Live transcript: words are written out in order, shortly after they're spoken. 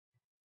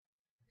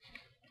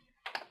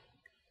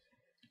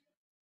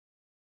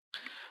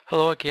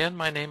Hello again,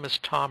 my name is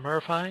Tom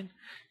Irvine,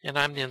 and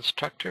I'm the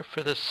instructor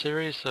for this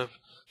series of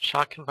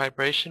shock and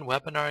vibration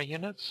webinar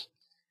units.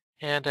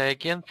 And I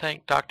again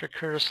thank Dr.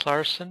 Curtis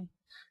Larson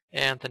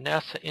and the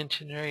NASA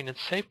Engineering and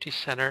Safety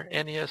Center,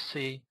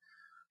 NESC,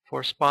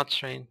 for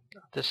sponsoring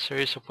this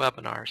series of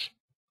webinars.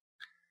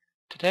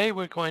 Today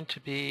we're going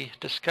to be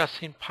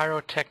discussing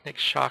pyrotechnic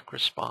shock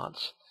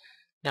response.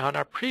 Now in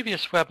our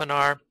previous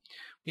webinar,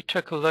 we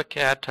took a look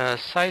at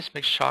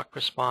seismic shock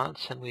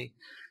response, and we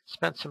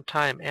spent some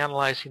time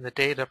analyzing the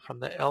data from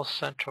the El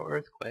Centro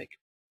earthquake.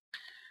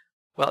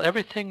 Well,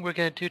 everything we're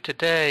going to do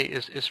today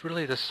is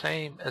really the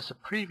same as the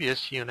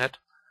previous unit,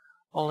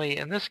 only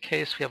in this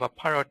case we have a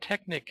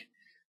pyrotechnic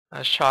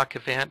shock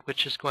event,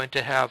 which is going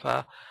to have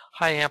a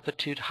high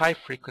amplitude, high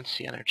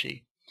frequency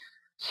energy.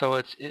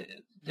 So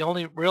the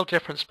only real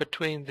difference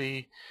between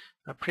the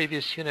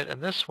previous unit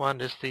and this one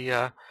is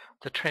the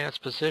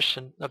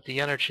transposition of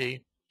the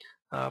energy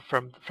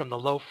from the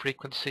low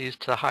frequencies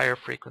to the higher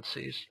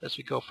frequencies as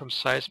we go from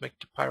seismic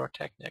to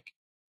pyrotechnic.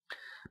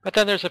 But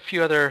then there's a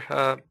few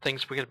other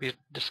things we're going to be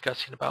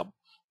discussing about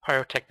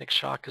pyrotechnic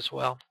shock as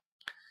well.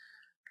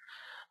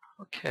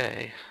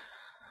 Okay,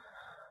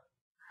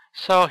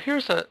 so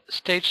here's a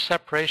stage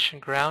separation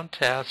ground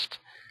test,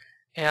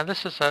 and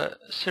this is a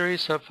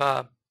series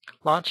of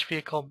launch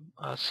vehicle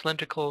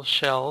cylindrical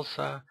shells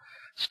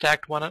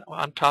stacked one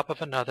on top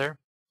of another.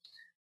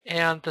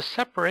 And the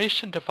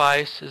separation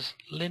device is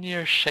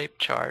linear shape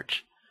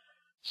charge.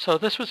 So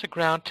this was a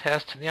ground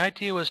test, and the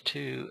idea was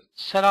to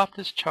set off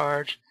this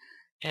charge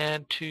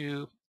and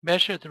to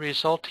measure the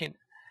resulting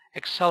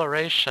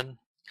acceleration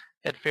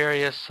at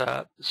various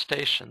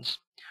stations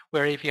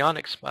where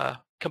avionics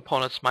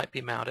components might be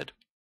mounted.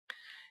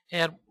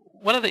 And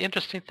one of the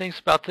interesting things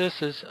about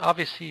this is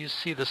obviously you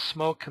see the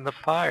smoke and the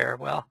fire.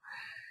 Well,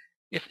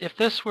 if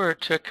this were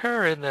to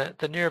occur in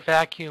the near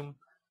vacuum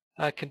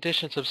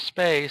conditions of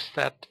space,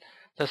 that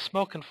the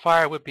smoke and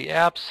fire would be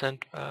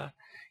absent.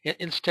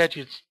 Instead,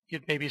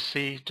 you'd maybe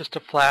see just a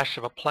flash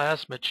of a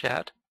plasma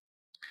jet.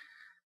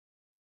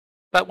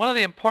 But one of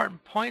the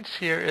important points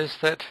here is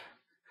that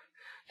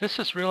this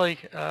is really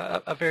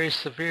a very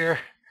severe,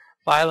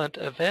 violent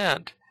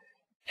event,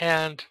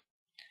 and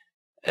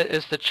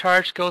as the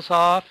charge goes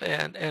off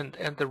and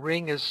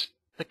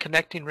the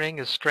connecting ring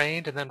is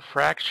strained and then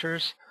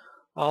fractures,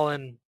 all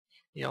in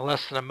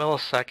less than a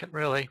millisecond,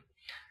 really.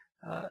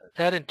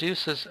 That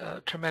induces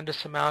a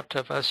tremendous amount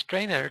of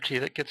strain energy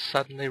that gets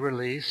suddenly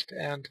released,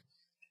 and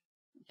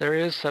there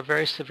is a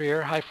very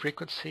severe high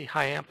frequency,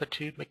 high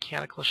amplitude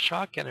mechanical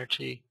shock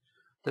energy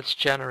that's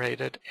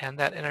generated, and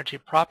that energy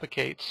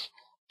propagates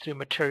through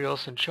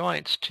materials and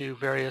joints to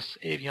various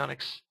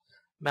avionics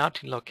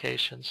mounting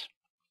locations.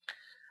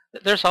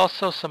 There's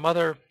also some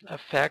other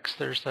effects.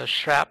 There's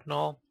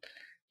shrapnel,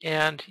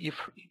 and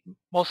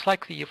most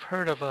likely you've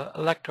heard of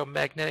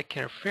electromagnetic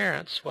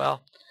interference.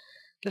 Well,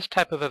 this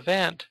type of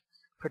event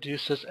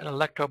produces an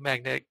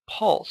electromagnetic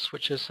pulse,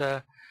 which is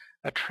a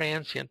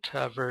transient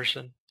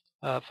version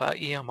of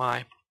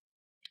EMI.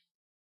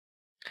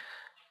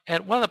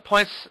 And one of the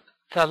points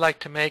that I'd like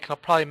to make, and I'll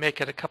probably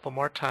make it a couple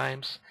more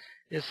times,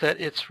 is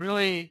that it's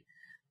really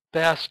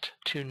best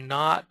to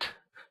not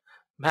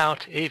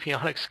mount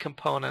avionics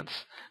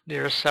components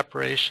near a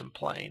separation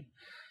plane.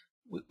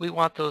 We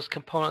want those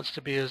components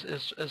to be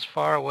as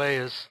far away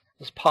as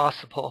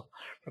possible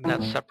from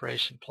that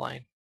separation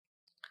plane.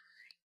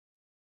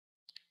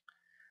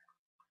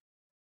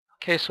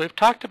 Okay, so we've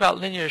talked about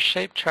linear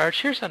shape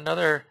charge. Here's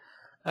another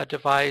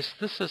device.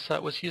 This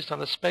was used on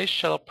the Space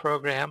Shuttle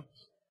program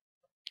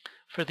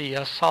for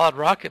the solid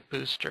rocket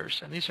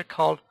boosters, and these are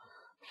called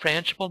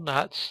frangible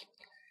nuts.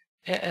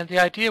 And the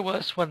idea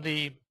was when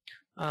the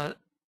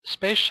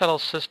Space Shuttle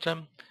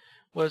system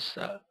was,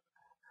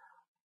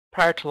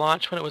 prior to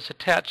launch, when it was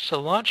attached to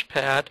the launch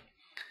pad,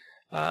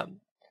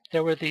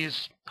 there were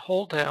these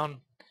hold-down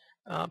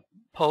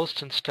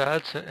posts and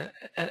studs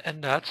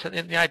and nuts,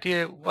 and the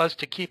idea was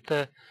to keep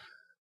the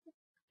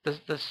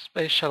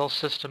Space Shuttle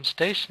system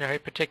stationary,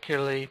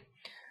 particularly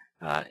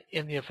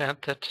in the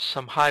event that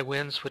some high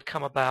winds would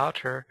come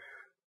about,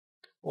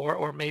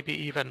 or maybe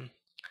even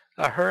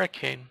a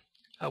hurricane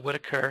would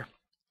occur.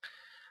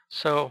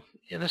 So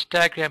in this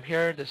diagram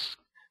here, this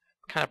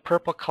kind of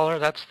purple color,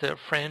 that's the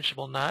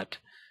frangible nut,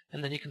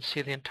 and then you can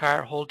see the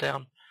entire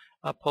hold-down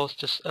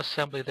post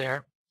assembly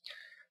there.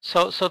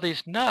 So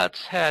these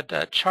nuts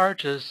had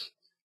charges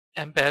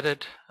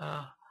embedded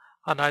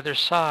on either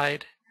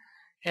side.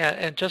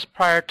 And just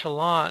prior to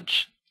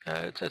launch,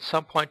 at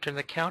some point during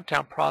the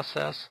countdown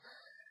process,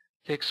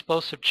 the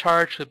explosive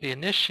charge would be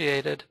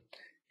initiated,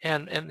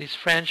 and these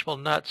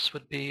frangible nuts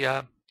would be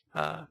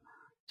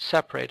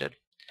separated.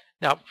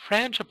 Now,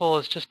 frangible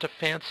is just a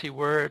fancy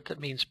word that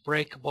means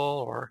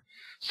breakable or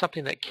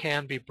something that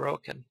can be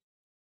broken.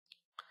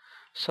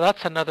 So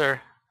that's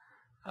another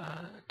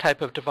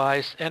type of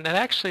device. And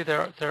actually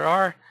there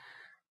are,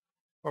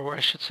 or I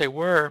should say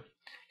were,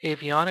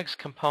 avionics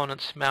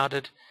components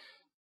mounted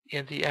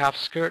in the aft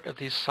skirt of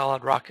these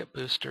solid rocket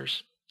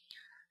boosters,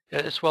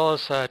 as well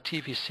as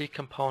TVC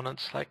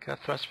components like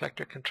thrust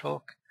vector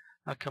control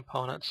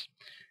components.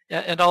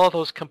 And all of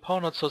those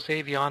components, those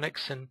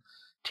avionics and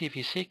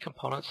TVC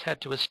components, had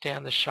to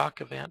withstand the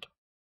shock event.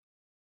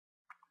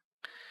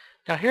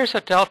 Now here's a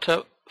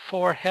Delta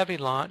IV heavy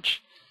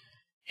launch,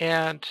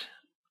 and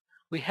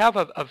we have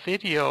a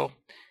video,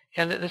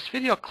 and this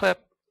video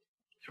clip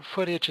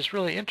footage is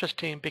really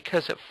interesting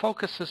because it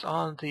focuses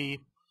on the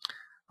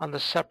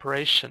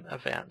separation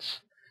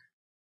events.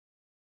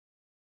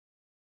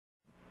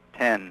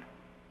 10,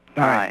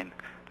 9,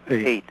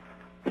 8,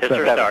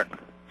 7,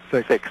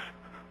 6,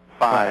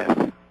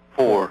 5,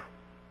 4,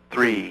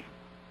 3,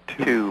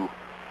 2,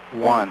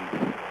 1,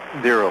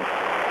 0,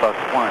 plus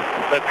 1.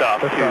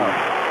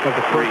 Liftoff. Of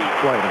the first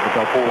flight of the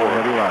Delta IV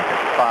Heavy rocket,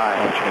 5,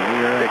 launching a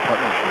near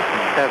partnership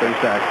with 7,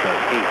 Space Access,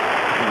 8,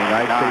 between the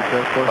United States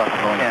Air Force and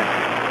Boeing. 10,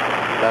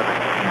 11,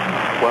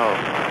 12,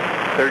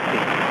 13,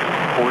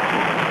 14,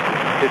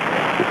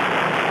 15.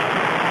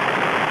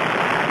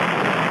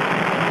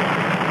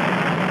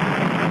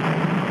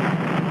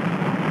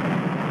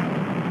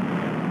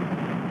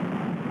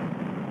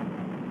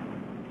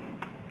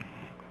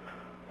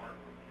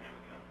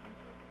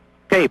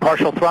 Okay,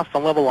 partial thrust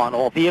and level on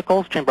all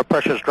vehicles. Chamber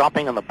pressure is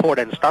dropping on the port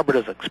and starboard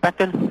as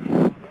expected.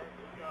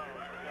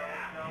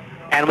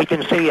 And we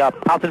can see a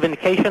positive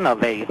indication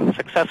of a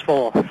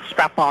successful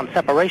strap-on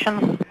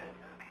separation.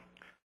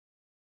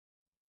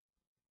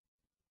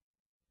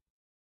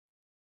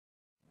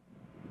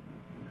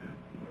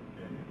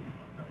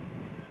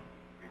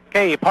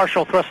 Okay,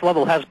 partial thrust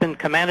level has been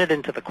commanded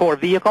into the core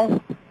vehicle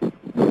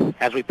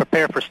as we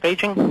prepare for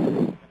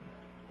staging.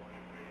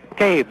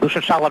 Okay,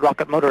 booster solid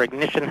rocket motor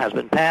ignition has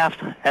been passed.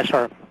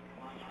 SR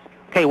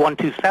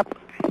K12 step.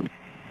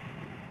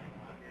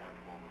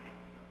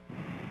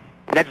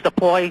 NEDS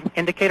deploy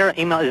indicator,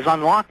 email is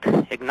unlocked.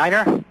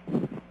 Igniter.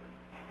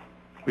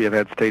 We have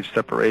had stage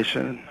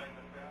separation,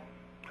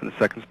 and the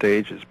second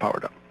stage is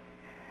powered up.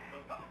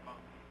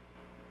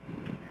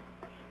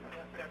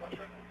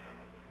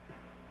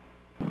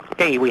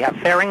 Okay, we have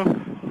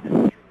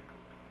fairing.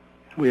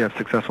 We have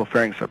successful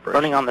fairing separation.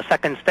 Running on the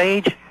second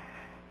stage.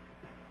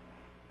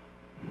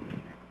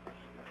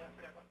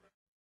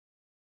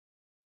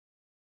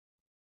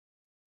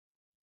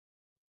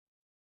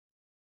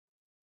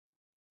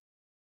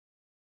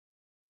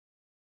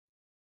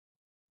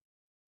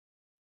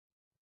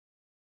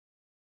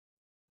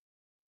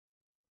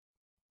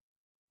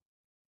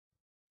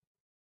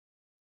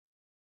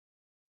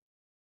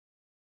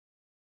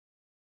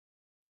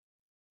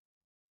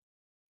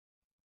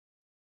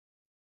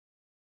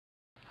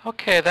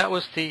 Okay, that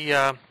was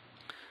the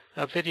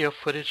video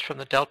footage from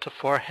the Delta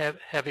IV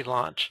heavy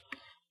launch.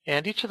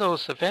 And each of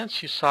those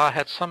events you saw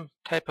had some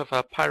type of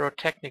a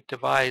pyrotechnic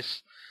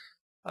device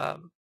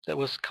that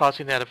was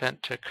causing that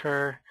event to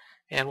occur.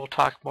 And we'll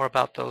talk more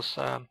about those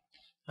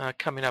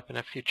coming up in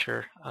a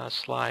future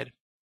slide.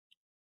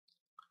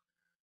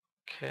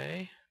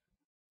 Okay.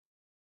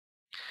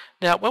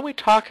 Now, when we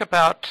talk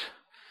about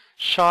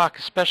shock,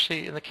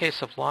 especially in the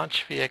case of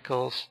launch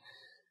vehicles,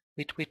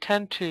 we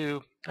tend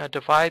to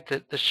divide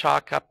the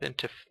shock up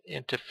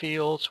into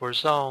fields or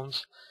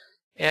zones,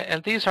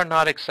 and these are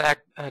not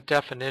exact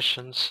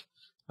definitions.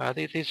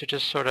 These are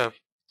just sort of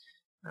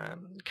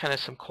kind of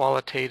some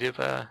qualitative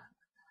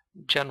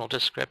general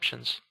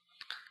descriptions.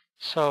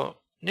 So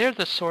near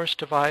the source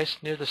device,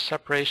 near the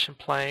separation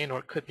plane, or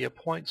it could be a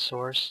point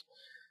source,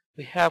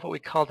 we have what we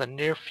call the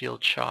near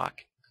field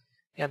shock.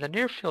 And the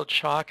near field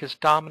shock is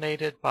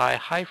dominated by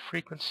high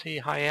frequency,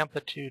 high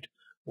amplitude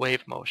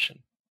wave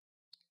motion.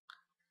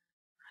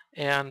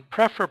 And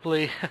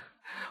preferably,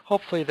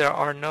 hopefully there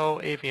are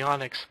no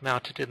avionics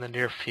mounted in the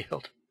near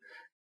field.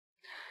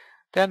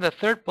 Then the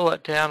third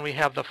bullet down, we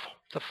have the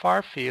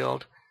far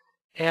field.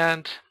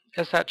 And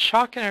as that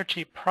shock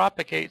energy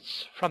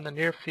propagates from the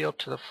near field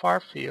to the far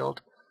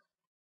field,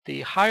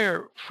 the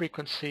higher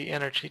frequency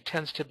energy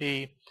tends to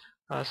be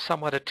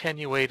somewhat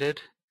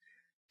attenuated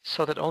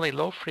so that only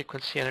low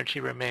frequency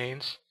energy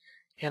remains.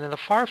 And in the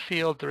far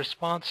field, the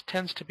response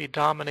tends to be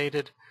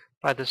dominated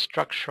by the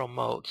structural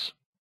modes.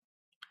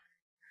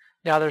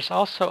 Now there's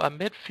also a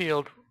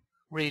midfield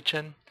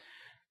region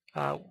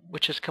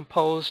which is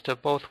composed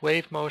of both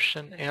wave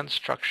motion and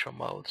structural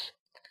modes.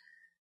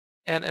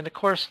 And of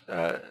course,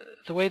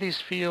 the way these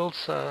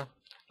fields are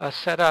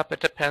set up, it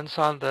depends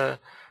on the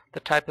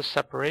type of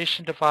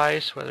separation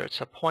device, whether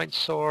it's a point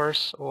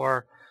source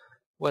or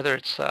whether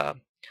it's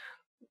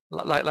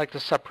like the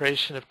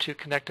separation of two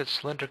connected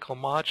cylindrical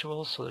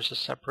modules. So there's a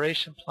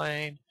separation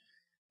plane.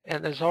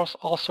 And there's also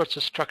all sorts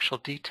of structural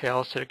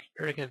details that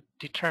are going to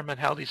determine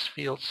how these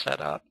fields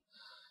set up.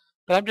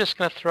 But I'm just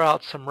going to throw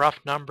out some rough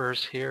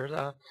numbers here.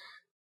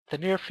 The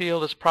near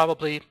field is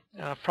probably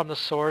from the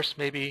source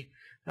maybe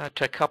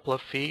to a couple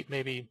of feet,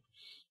 maybe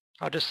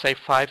I'll just say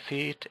 5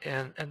 feet,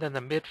 and then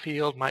the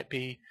midfield might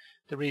be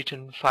the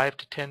region 5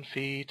 to 10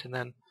 feet, and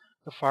then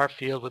the far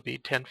field would be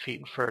 10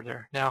 feet and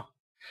further. Now,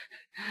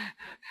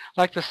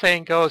 like the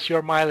saying goes,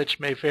 your mileage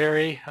may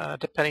vary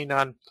depending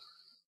on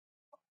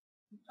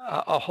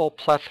a whole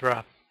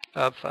plethora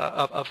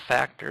of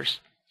factors.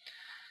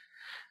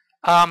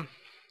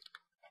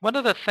 One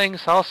of the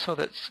things also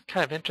that's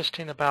kind of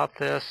interesting about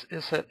this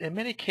is that in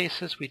many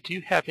cases we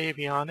do have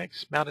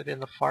avionics mounted in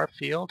the far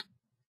field.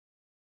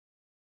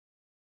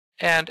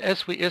 And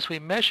as we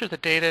measure the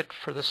data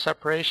for the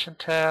separation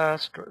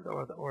test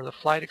or the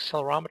flight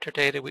accelerometer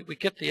data, we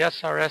get the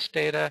SRS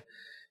data,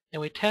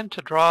 and we tend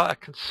to draw a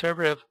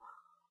conservative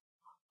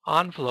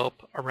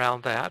envelope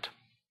around that.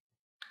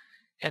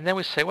 And then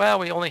we say, well,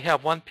 we only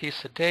have one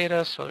piece of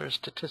data, so there's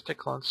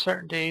statistical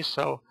uncertainty,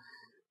 so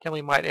then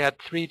we might add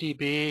 3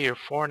 dB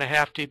or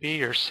 4.5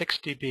 dB or 6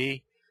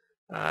 dB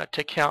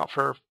to account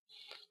for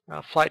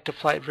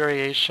flight-to-flight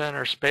variation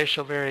or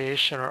spatial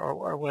variation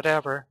or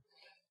whatever.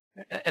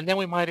 And then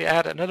we might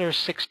add another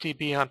 6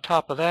 dB on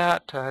top of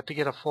that to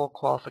get a full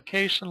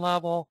qualification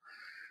level.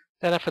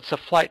 Then if it's a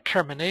flight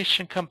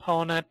termination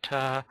component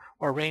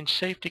or range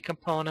safety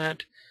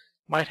component,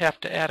 might have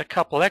to add a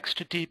couple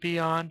extra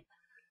dB on.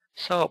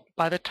 So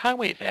by the time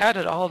we've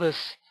added all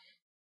this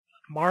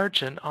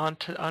margin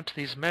onto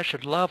these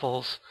measured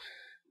levels,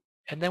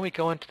 and then we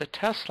go into the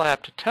test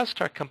lab to test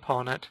our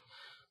component,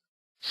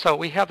 so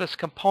we have this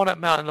component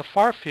mount in the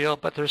far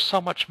field, but there's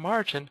so much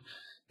margin,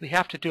 we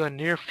have to do a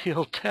near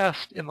field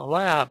test in the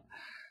lab.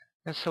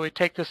 And so we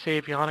take this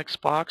avionics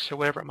box or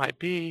whatever it might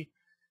be,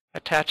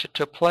 attach it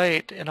to a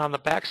plate, and on the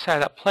back side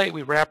of that plate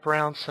we wrap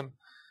around some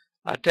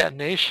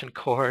detonation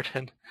cord,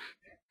 and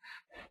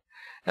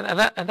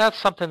that's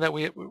something that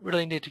we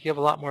really need to give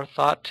a lot more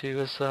thought to,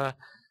 is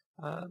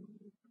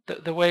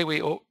the way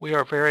we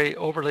are very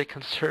overly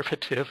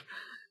conservative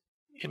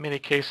in many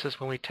cases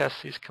when we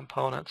test these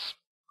components.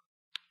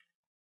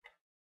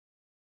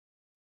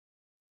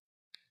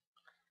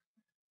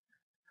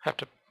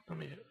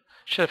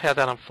 Should have had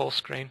that on full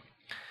screen.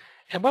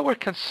 And what we're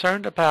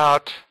concerned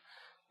about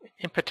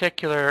in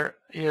particular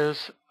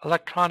is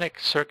electronic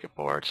circuit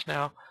boards.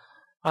 Now,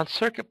 on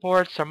circuit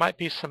boards there might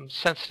be some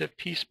sensitive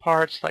piece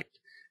parts like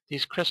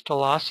these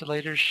crystal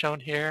oscillators shown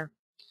here.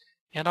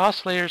 And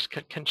oscillators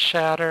can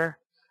shatter.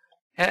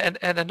 And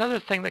another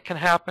thing that can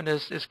happen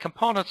is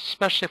components,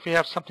 especially if we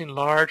have something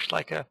large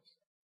like a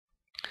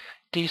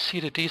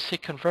DC to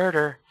DC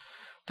converter,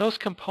 those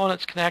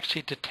components can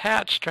actually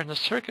detach during the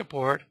circuit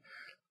board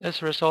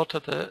as a result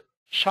of the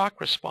shock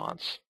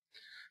response.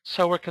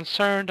 So we're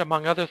concerned,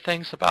 among other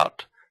things,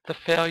 about the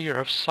failure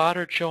of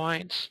solder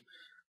joints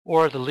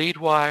or the lead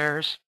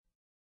wires.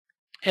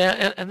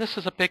 And this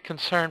is a big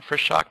concern for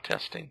shock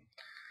testing.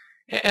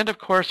 And of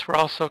course, we're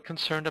also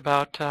concerned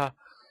about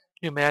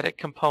pneumatic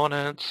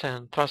components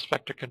and thrust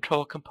vector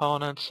control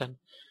components and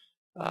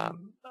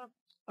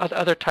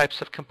other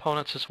types of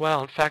components as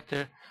well. In fact,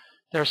 there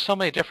are so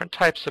many different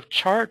types of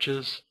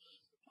charges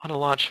on a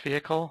launch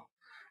vehicle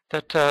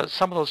that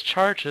some of those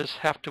charges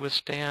have to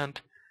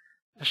withstand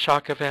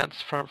shock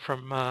events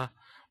from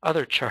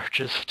other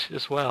charges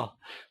as well.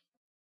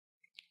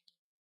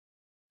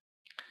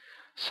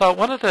 So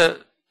one of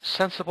the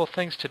sensible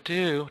things to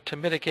do to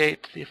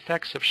mitigate the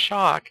effects of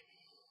shock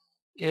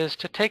is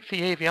to take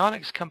the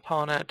avionics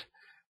component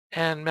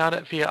and mount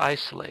it via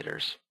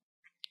isolators.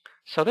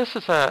 So this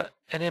is an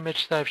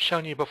image that I've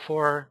shown you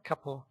before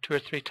two or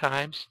three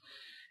times,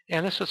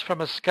 and this was from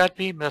a Scud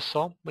B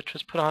missile which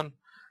was put on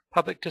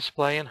public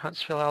display in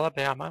Huntsville,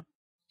 Alabama.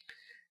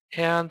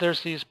 And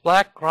there's these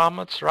black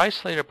grommets or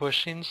isolator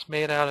bushings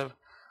made out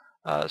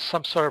of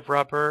some sort of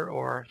rubber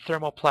or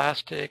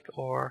thermoplastic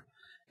or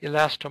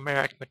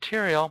elastomeric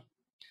material.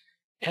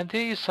 And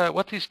these,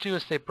 what these do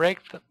is they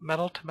break the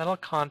metal-to-metal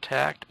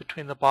contact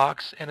between the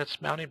box and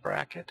its mounting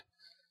bracket.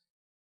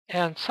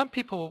 And some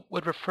people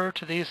would refer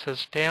to these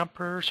as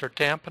dampers or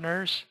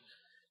dampeners.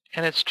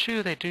 And it's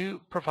true, they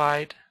do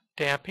provide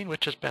damping,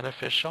 which is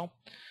beneficial.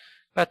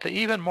 But the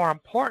even more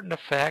important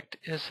effect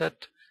is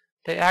that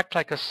they act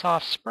like a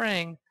soft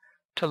spring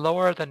to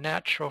lower the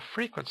natural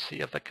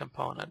frequency of the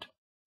component.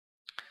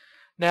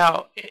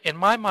 Now, in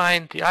my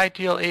mind, the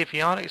ideal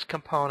avionics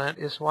component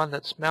is one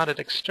that's mounted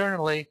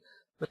externally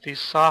with these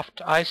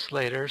soft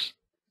isolators,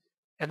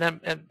 and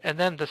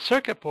then the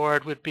circuit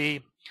board would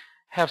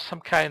have some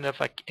kind of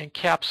like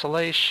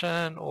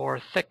encapsulation or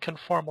thick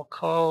conformal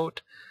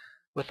coat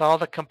with all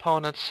the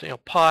components,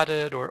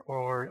 potted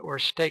or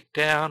staked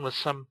down with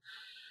some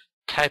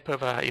type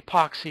of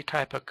epoxy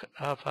type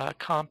of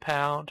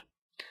compound,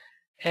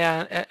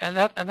 and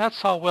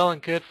that's all well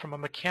and good from a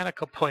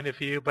mechanical point of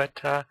view, but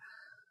the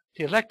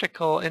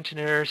electrical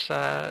engineers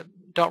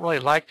don't really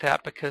like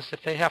that, because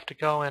if they have to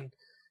go and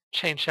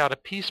change out a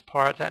piece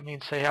part, that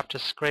means they have to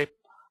scrape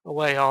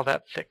away all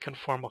that thick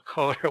conformal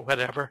coat or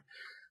whatever.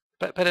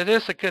 But it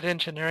is a good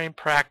engineering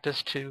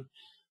practice to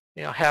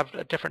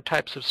have different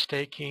types of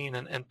staking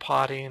and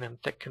potting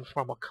and thick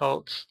conformal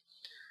coats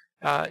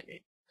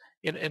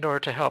in order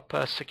to help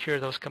secure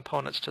those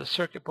components to the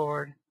circuit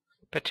board,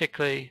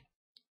 particularly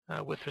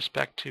with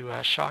respect to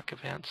shock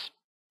events.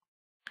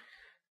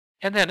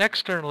 And then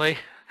externally,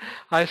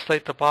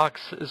 isolate the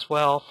box as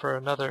well for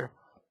another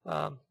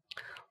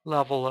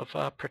level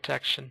of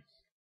protection.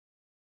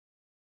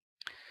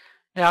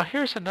 Now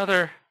here's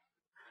another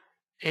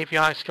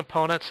avionics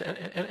components,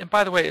 and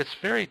by the way, it's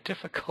very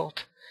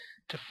difficult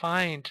to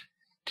find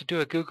to do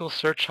a Google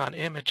search on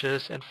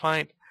images and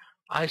find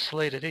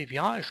isolated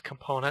avionics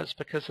components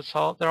because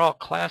they're all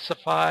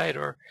classified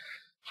or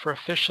for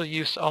official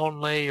use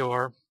only,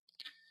 or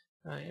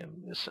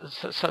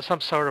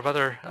some sort of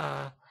other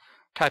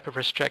type of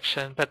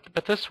restriction.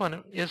 But this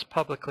one is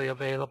publicly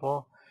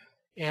available,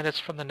 and it's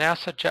from the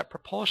NASA Jet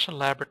Propulsion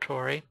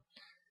Laboratory,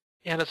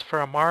 and it's for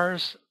a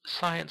Mars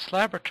Science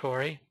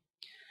Laboratory.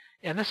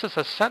 And this is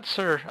a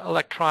sensor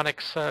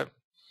electronics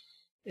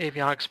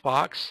avionics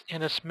box,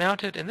 and it's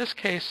mounted, in this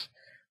case,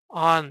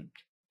 on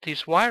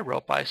these wire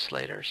rope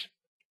isolators.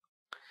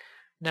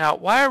 Now,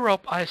 wire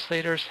rope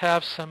isolators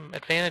have some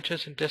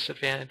advantages and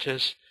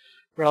disadvantages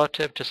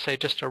relative to, say,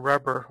 just a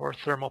rubber or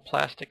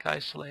thermoplastic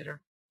isolator.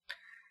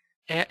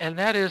 And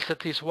that is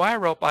that these wire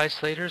rope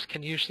isolators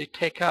can usually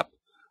take up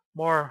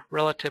more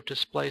relative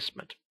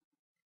displacement.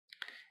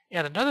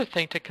 And another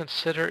thing to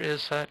consider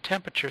is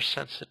temperature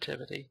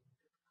sensitivity.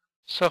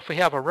 So if we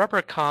have a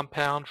rubber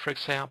compound, for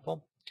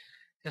example,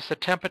 as the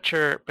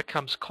temperature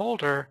becomes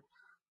colder,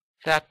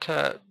 that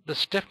the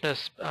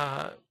stiffness,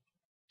 the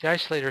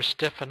isolators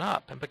stiffen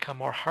up and become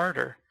more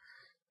harder.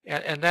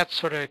 And that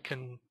sort of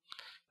can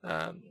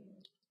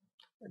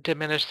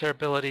diminish their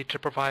ability to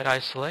provide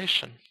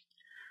isolation.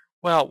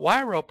 Well,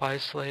 wire rope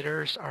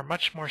isolators are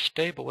much more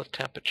stable with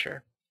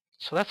temperature.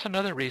 So that's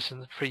another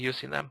reason for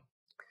using them.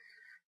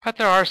 But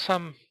there are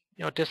some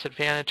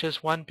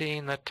disadvantages, one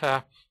being that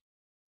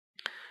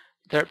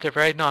they're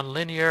very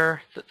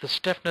nonlinear. The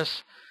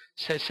stiffness,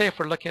 say if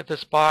we're looking at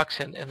this box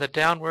and the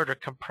downward or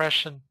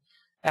compression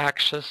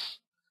axis,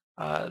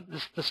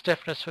 the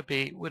stiffness would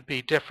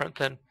be different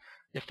than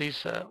if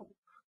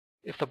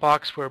the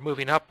box were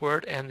moving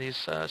upward and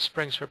these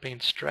springs were being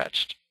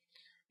stretched.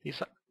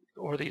 These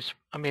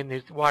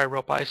wire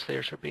rope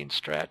isolators are being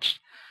stretched.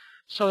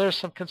 So there's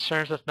some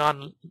concerns with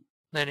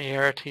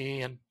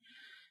non-linearity, and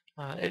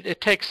it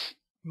takes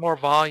more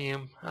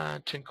volume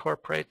to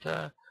incorporate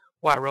the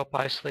wire rope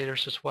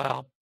isolators as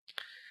well.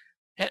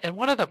 And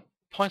one of the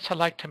points I'd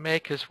like to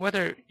make is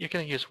whether you're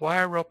going to use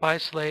wire rope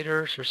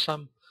isolators or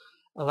some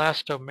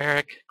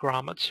elastomeric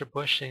grommets or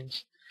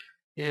bushings,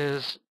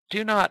 is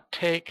do not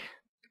take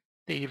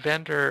the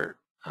vendor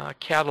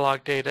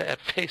catalog data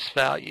at face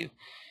value.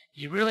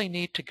 You really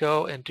need to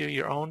go and do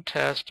your own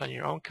test on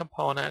your own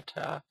component.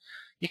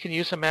 You can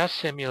use a mass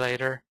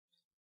simulator,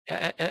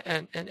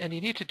 and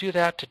you need to do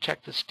that to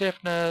check the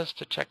stiffness,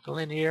 to check the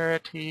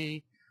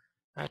linearity,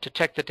 to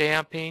check the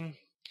damping.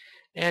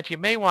 And you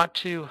may want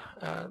to,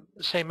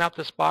 say, mount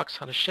this box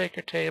on a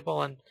shaker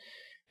table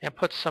and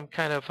put some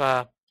kind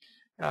of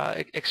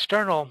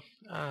external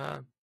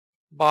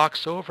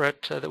box over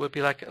it that would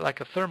be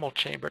like a thermal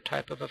chamber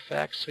type of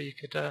effect, so you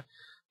could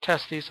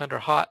test these under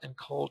hot and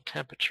cold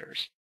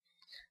temperatures.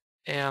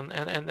 And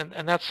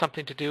that's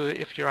something to do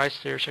if your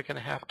isolators are going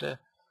to have to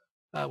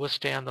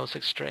withstand those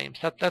extremes.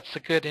 That's a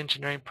good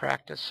engineering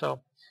practice.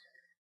 So,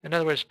 in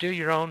other words, do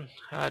your own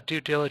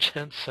due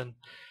diligence. And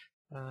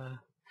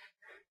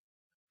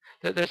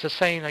there's a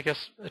saying, I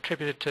guess,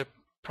 attributed to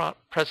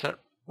President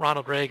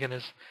Ronald Reagan,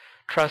 is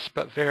trust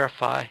but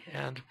verify.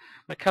 And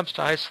when it comes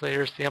to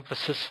isolators, the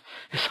emphasis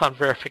is on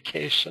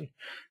verification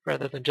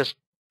rather than just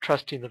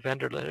trusting the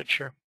vendor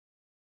literature.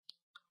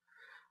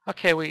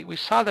 Okay, we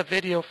saw the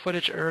video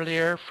footage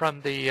earlier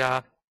from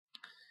the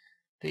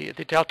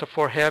Delta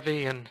IV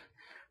Heavy, and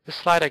this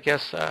slide, I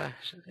guess,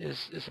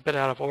 is a bit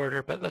out of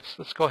order, but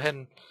let's go ahead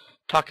and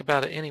talk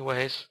about it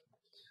anyways.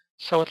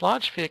 So with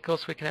launch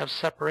vehicles, we can have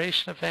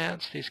separation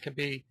events. These can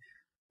be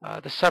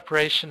the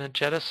separation and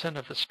jettison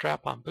of the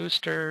strap-on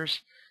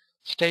boosters,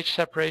 stage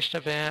separation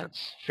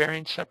events,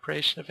 fairing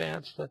separation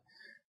events.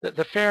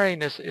 The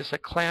fairing is a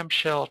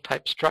clamshell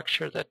type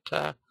structure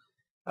that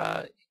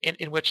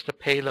in which the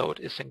payload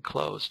is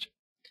enclosed.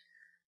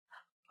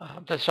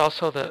 There's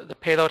also the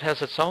payload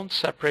has its own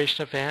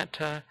separation event.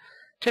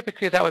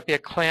 Typically that would be a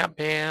clamp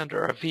band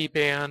or a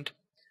V-band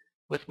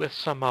with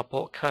some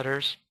bolt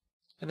cutters,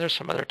 and there's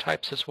some other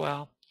types as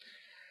well.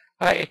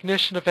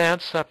 Ignition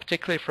events,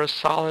 particularly for a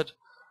solid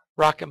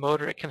rocket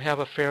motor, it can have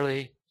a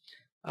fairly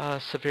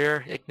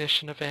severe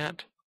ignition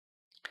event.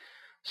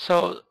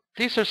 So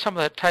these are some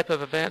of the type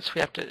of events we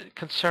have to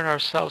concern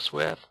ourselves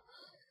with.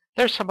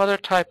 There's some other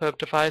type of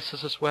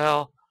devices as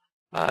well.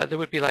 There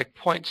would be like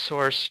point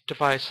source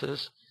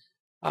devices.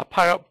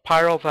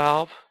 Pyro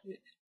valve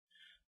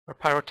or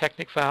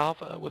pyrotechnic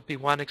valve would be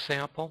one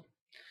example.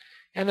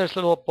 And there's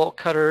little bolt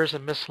cutters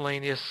and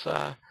miscellaneous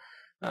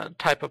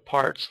type of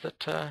parts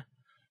that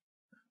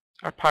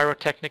are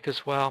pyrotechnic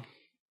as well.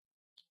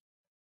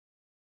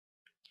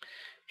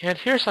 And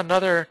here's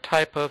another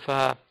type of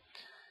a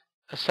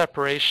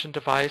separation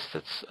device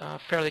that's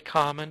fairly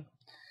common.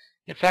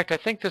 In fact, I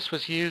think this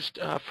was used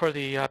for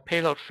the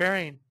payload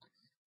fairing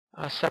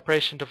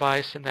separation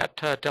device in that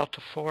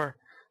Delta IV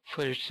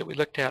footage that we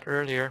looked at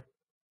earlier.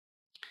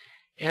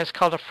 And it's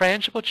called a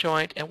frangible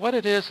joint, and what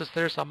it is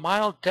there's a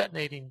mild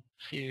detonating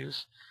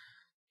fuse,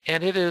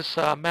 and it is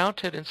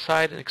mounted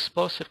inside an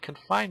explosive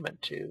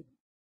confinement tube.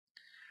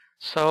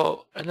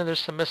 So, and then there's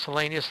some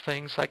miscellaneous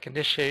things like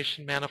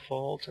initiation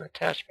manifolds and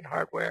attachment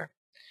hardware.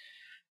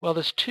 Well,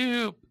 this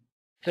tube,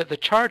 the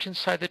charge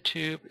inside the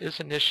tube is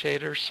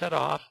initiator set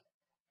off.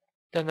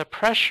 Then the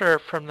pressure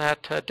from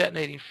that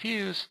detonating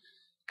fuse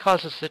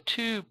causes the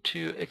tube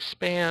to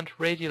expand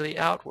radially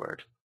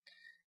outward.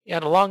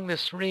 And along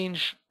this ring,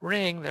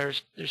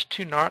 there's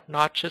two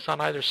notches on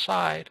either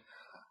side.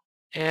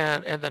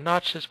 And the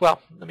notches,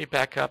 well, let me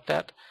back up.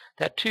 That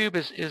tube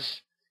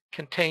is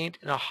contained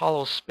in a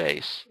hollow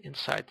space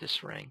inside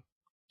this ring.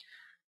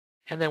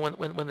 And then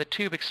when the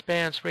tube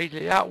expands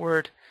radially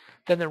outward,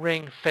 then the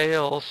ring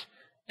fails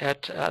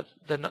at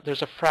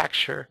there's a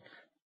fracture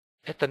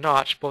at the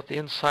notch, both the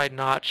inside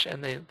notch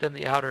and then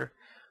the outer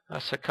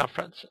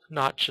circumference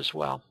notch as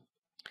well.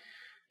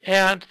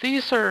 And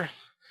these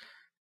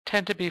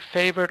tend to be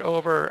favored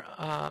over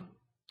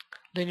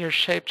linear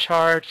shaped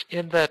charge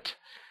in that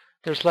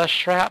there's less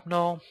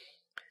shrapnel.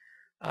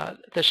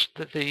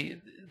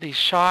 The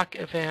shock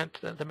event,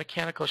 the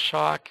mechanical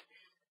shock,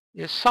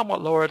 is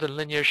somewhat lower than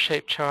linear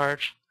shaped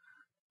charge.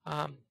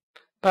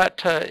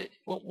 But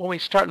when we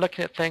start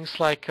looking at things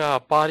like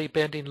body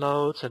bending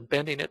loads and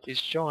bending at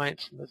these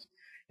joints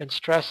and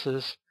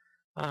stresses,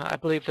 I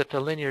believe that the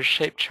linear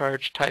shaped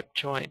charge type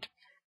joint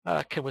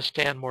can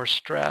withstand more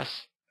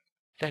stress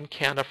than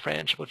can a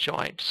frangible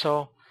joint.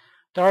 So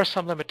there are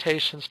some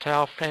limitations to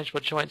how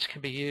frangible joints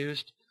can be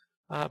used,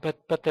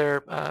 but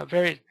they're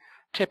very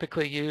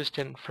typically used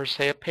for,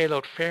 say, a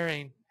payload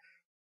fairing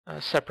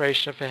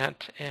separation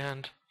event.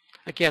 And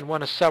again,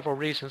 one of several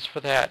reasons for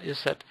that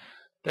is that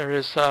there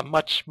is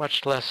much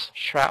less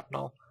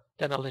shrapnel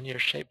than a linear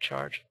shaped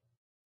charge.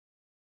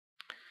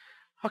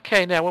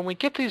 Okay, now when we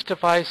get these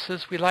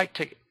devices, we like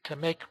to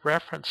make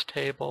reference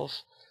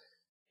tables.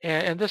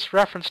 And this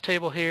reference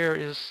table here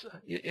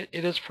it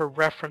is for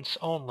reference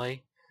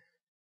only.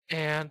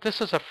 And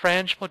this is a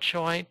frangible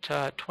joint,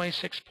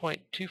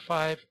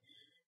 26.25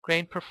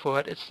 grain per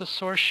foot. It's the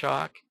source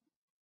shock.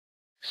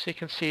 So you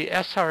can see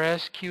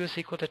SRS, Q is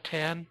equal to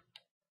 10.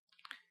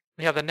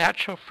 We have the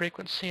natural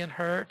frequency in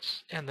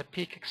hertz and the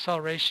peak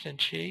acceleration in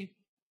g.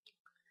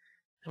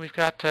 And we've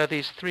got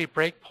these three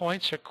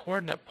breakpoints or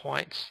coordinate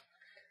points.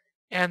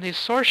 And these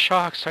source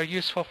shocks are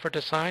useful for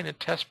design and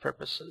test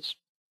purposes.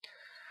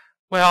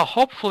 Well,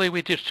 hopefully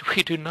we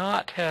do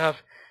not have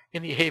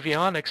any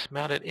avionics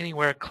mounted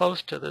anywhere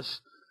close to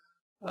this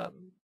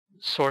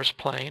source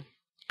plane.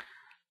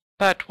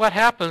 But what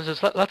happens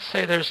is, let's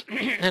say there's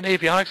an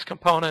avionics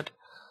component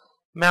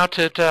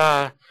mounted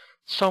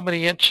so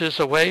many inches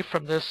away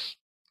from this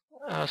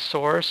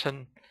source,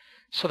 and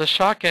so the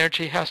shock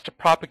energy has to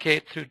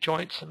propagate through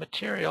joints and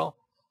material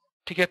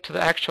to get to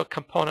the actual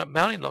component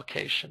mounting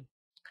location.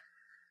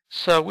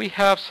 So we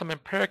have some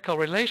empirical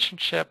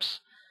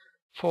relationships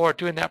for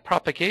doing that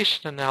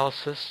propagation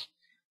analysis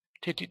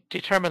to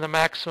determine the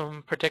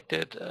maximum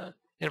predicted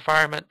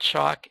environment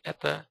shock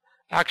at the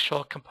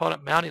actual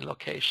component mounting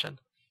location.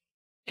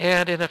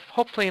 And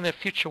hopefully in a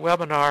future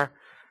webinar,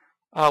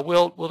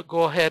 we'll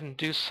go ahead and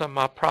do some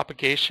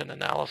propagation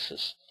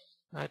analysis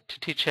to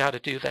teach you how to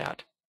do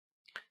that.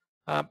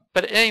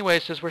 But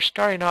anyways, as we're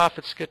starting off,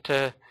 it's good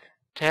to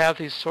have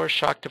these source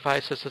shock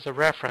devices as a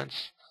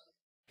reference.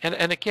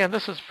 And again,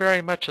 this is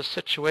very much a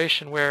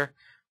situation where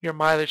your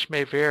mileage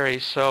may vary.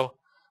 So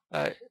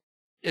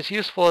as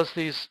useful as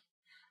these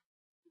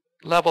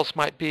levels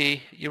might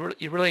be, you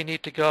really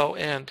need to go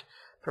and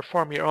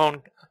perform your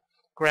own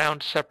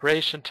ground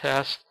separation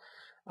test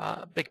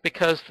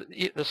because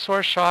the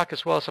source shock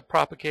as well as the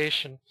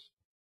propagation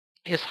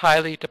is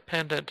highly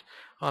dependent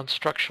on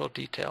structural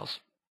details.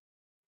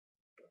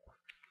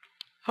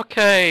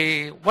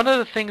 Okay, one of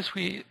the things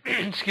we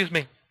excuse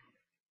me,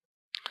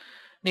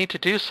 need to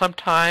do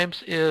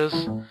sometimes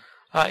is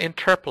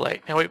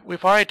interpolate. Now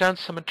we've already done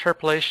some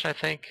interpolation, I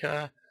think,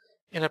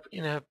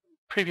 in a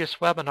previous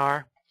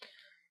webinar.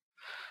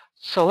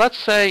 So let's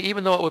say,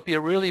 even though it would be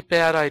a really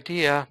bad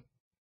idea,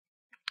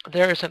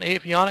 there is an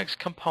avionics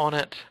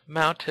component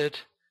mounted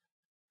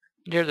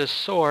near the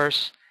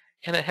source,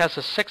 and it has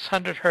a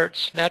 600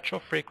 hertz natural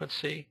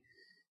frequency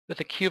with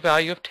a Q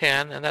value of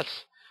 10, and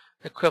that's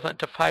equivalent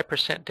to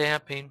 5%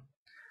 damping.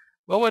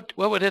 What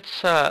would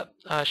its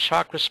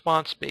shock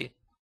response be?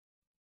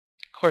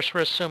 Of course,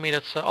 we're assuming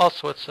it's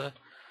a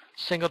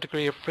single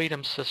degree of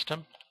freedom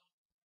system.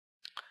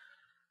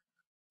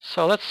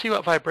 So let's see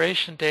what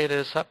vibration data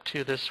is up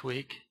to this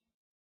week.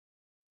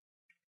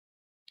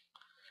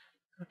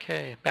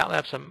 Okay,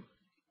 Matlab's a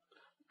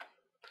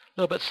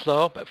little bit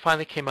slow, but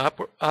finally came up.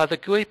 The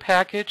GUI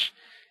package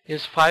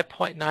is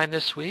 5.9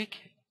 this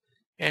week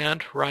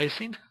and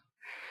rising.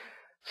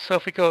 So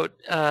if we go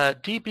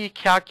dB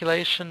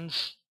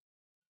calculations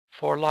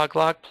for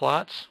log-log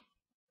plots,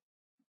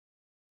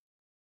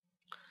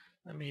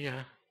 let me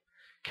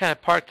kind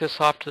of park this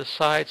off to the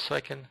side so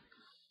I can.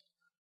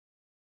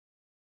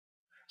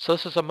 So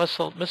this is a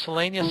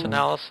miscellaneous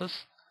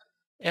analysis.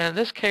 And in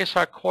this case,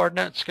 our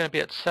coordinate is going to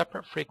be at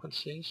separate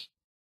frequencies.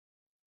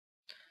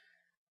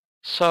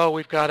 So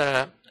we've got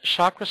a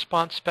shock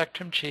response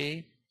spectrum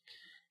G,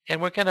 and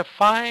we're going to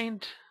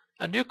find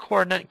a new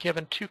coordinate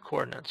given two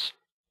coordinates.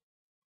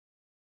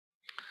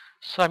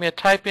 So I'm going to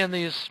type in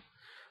these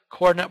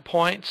coordinate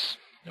points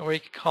or you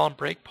can call them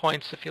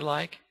breakpoints if you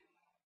like.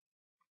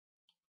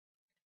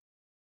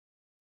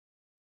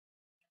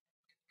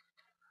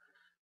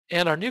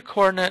 And our new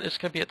coordinate is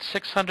going to be at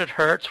 600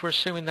 Hertz. We're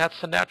assuming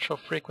that's the natural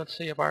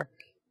frequency of our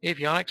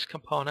avionics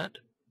component.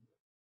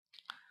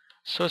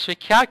 So as we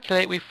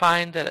calculate, we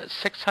find that at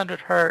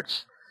 600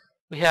 Hertz,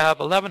 we have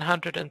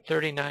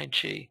 1139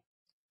 G.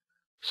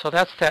 So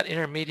that's that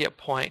intermediate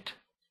point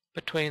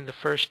between the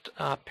first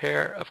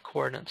pair of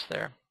coordinates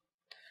there.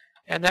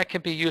 And that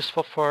can be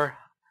useful for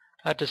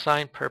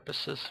design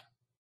purposes.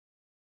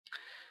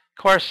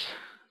 Of course,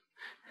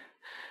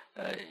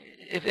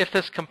 if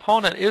this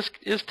component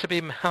is to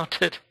be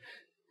mounted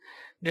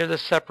near the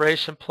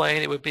separation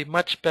plane, it would be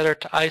much better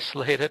to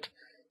isolate it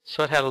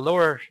so it had a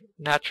lower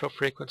natural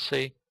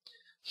frequency,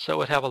 so it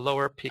would have a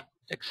lower peak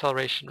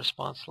acceleration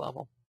response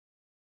level.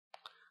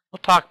 We'll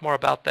talk more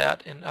about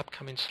that in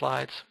upcoming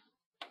slides.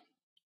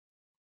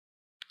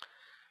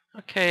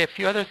 Okay, a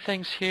few other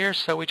things here.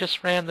 So we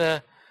just ran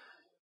the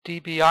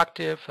dB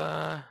octave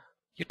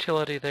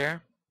utility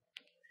there,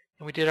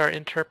 and we did our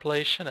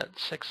interpolation at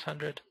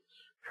 600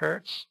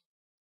 Hertz.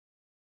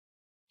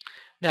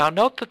 Now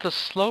note that the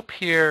slope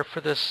here for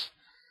this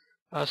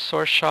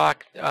source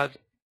shock,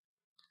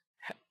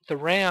 the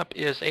ramp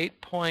is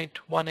 8.18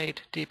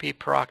 dB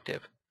per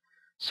octave.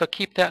 So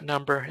keep that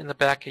number in the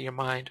back of your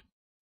mind.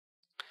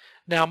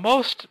 Now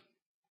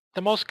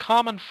the most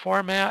common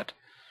format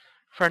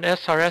for an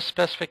SRS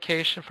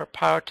specification for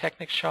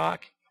pyrotechnic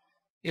shock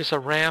is a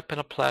ramp and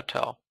a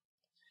plateau.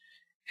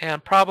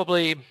 And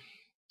probably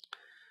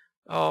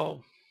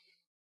 80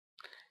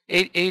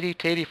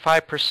 to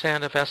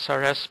 85% of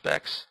SRS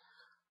specs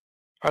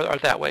are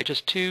that way.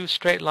 Just two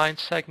straight line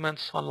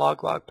segments on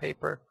log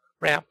paper,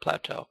 ramp,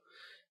 plateau.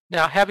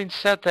 Now having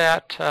said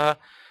that,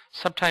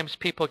 sometimes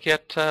people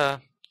get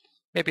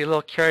maybe a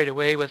little carried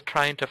away with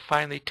trying to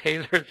finely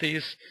tailor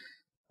these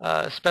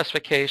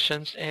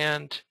specifications,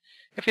 and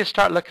if you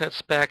start looking at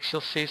specs,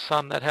 you'll see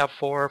some that have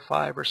 4 or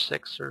 5 or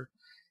 6 or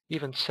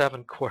even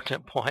 7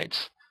 coordinate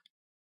points.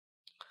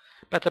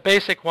 But the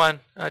basic one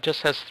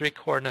just has 3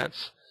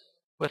 coordinates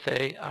with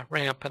a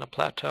ramp and a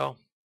plateau.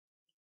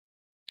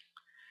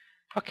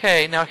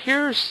 Okay, now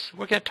we're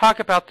going to talk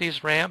about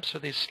these ramps or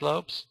these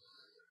slopes.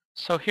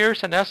 So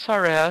here's an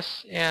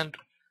SRS, and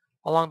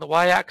along the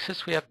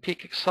y-axis we have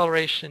peak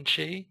acceleration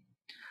G.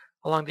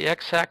 Along the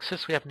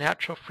x-axis we have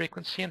natural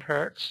frequency in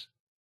Hertz.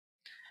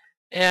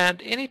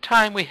 And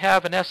anytime we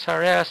have an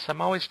SRS,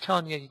 I'm always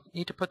telling you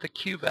need to put the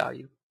Q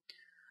value.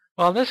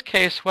 Well, in this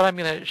case, what I'm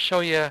going to show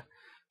you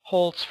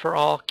holds for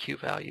all Q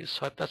values,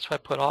 so that's why I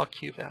put all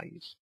Q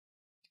values.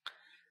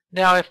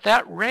 Now, if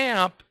that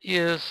ramp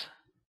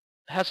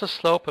has a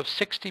slope of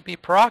 6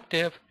 dB per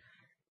octave,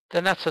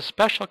 then that's a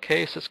special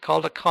case. It's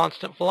called a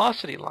constant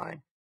velocity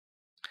line.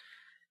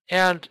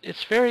 And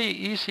it's very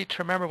easy to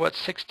remember what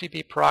 6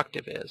 dB per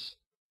octave is.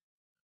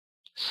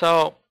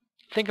 So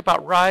think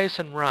about rise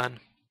and run.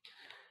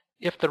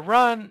 If the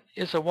run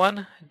is a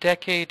 1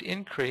 decade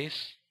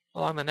increase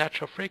along the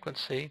natural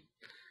frequency,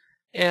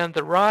 and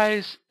the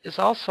rise is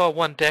also a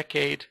 1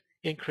 decade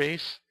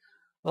increase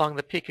along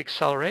the peak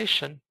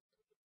acceleration,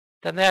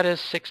 then that is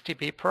 6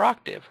 dB per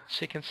octave.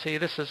 So you can see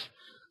this is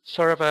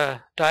sort of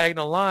a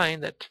diagonal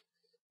line that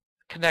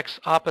connects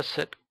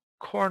opposite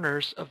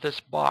corners of this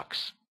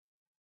box.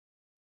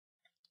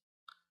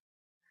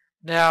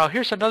 Now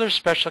here's another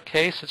special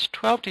case. It's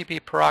 12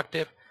 dB per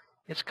octave.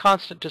 It's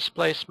constant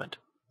displacement.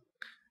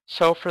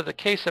 So for the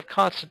case of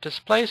constant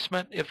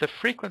displacement, if the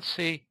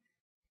frequency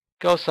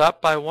goes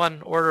up by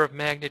 1 order of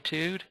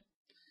magnitude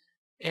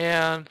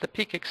and the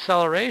peak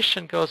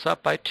acceleration goes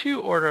up by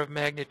 2 order of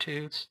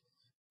magnitudes,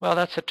 well,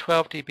 that's a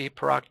 12 dB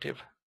per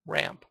octave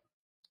ramp.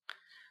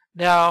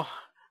 Now,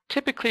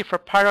 typically for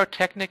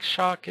pyrotechnic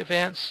shock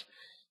events,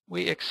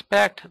 we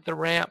expect the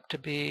ramp to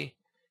be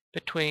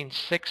between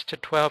 6 to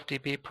 12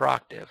 dB per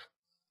octave.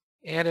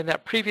 And in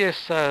that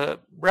previous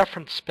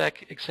reference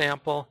spec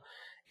example,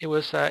 it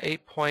was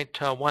 8.18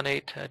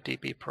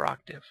 dB per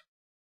octave.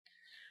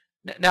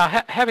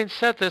 Now, having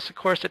said this, of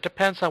course, it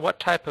depends on what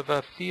type of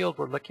a field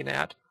we're looking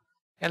at.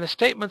 And the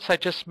statements I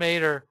just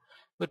made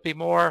would be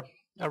more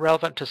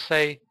relevant to,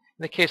 say, in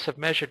the case of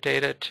measured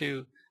data,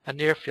 to a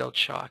near-field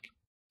shock.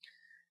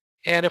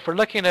 And if we're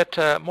looking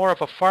at more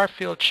of a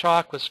far-field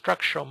shock with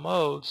structural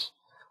modes,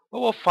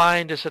 what we'll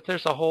find is that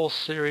there's a whole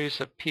series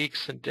of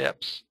peaks and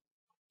dips.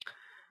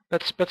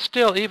 But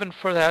still, even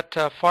for that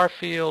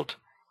far-field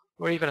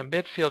or even a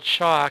mid-field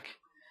shock,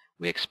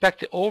 we expect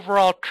the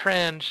overall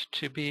trend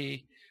to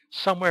be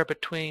somewhere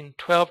between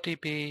 12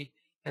 dB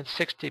and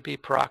 6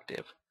 dB per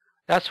octave.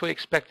 That's what we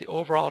expect the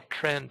overall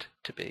trend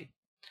to be.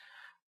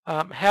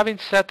 Having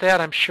said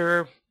that, I'm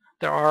sure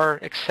there are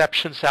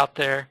exceptions out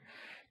there,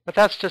 but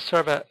that's just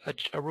sort of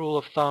a rule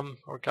of thumb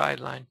or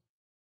guideline.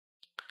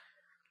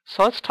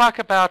 So let's talk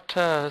about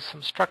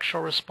some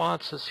structural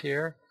responses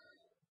here.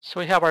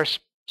 So we have our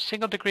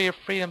single degree of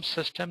freedom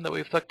system that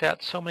we've looked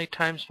at so many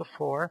times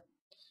before.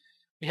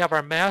 We have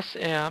our mass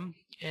M,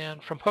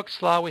 and from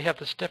Hooke's law we have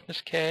the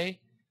stiffness K.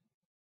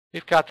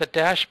 We've got the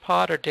dash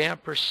pod or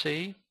damper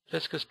C,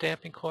 viscous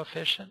damping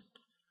coefficient.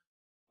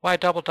 Y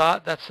double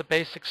dot, that's the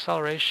base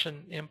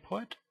acceleration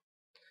input.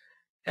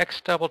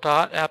 X double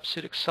dot,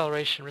 absolute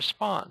acceleration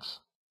response.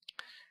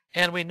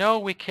 And we know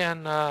we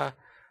can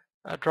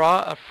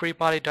draw a free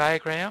body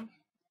diagram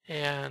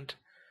and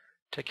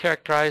to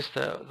characterize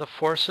the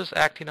forces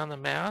acting on the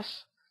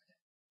mass.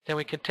 Then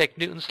we can take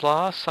Newton's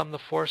law, sum the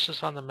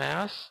forces on the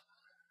mass,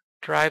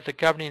 derive the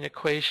governing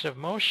equation of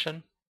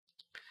motion.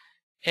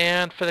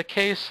 And for the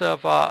case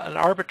of an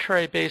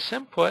arbitrary base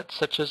input,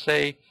 such as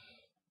a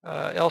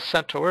El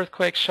Centro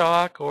earthquake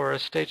shock or a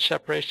stage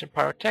separation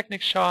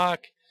pyrotechnic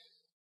shock,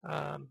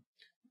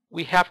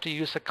 we have to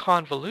use a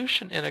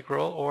convolution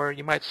integral, or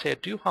you might say a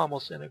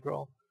Duhamel's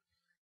integral,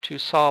 to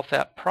solve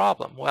that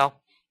problem. Well,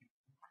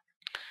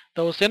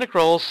 those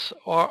integrals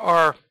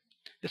are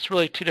it's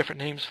really two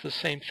different names for the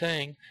same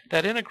thing.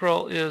 That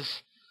integral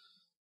is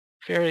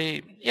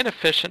very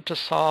inefficient to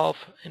solve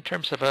in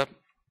terms of a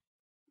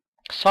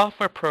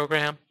software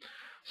program.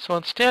 So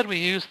instead we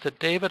use the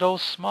David O.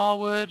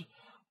 Smallwood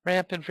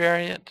ramp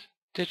invariant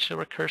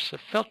digital recursive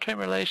filtering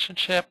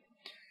relationship,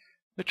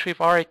 which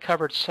we've already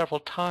covered several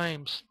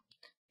times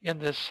in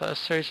this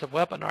series of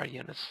webinar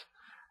units.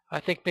 I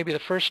think maybe the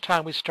first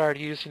time we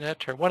started using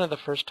it, or one of the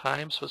first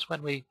times, was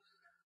when we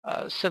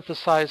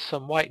synthesized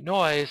some white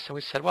noise, and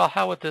we said, well,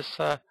 how would this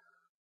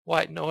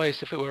white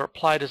noise, if it were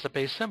applied as a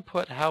base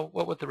input,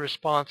 what would the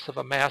response of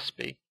a mass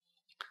be?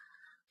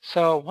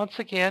 So once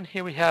again,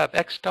 here we have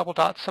x double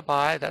dot sub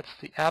I, that's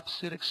the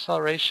absolute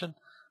acceleration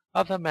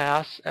of the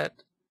mass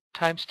at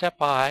time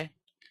step I,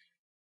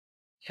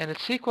 and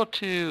it's equal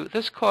to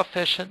this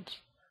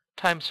coefficient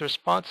times the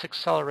response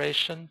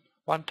acceleration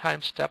 1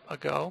 time step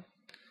ago,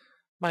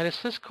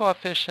 minus this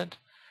coefficient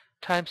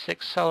times the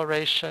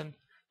acceleration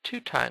 2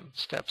 time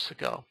steps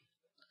ago.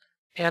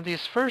 And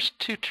these first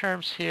two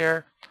terms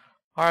here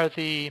are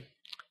the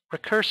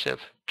recursive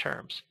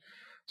terms.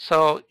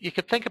 So you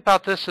could think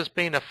about this as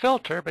being a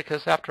filter,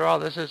 because after all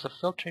this is a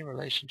filtering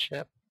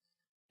relationship.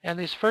 And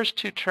these first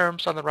two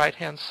terms on the right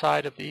hand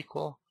side of the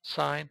equal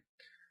sign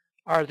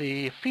are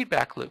the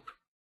feedback loop.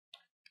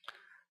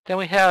 Then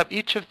we have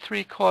each of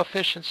three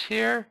coefficients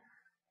here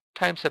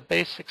times the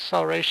base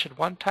acceleration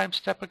 1 time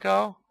step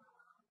ago,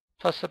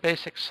 plus the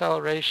base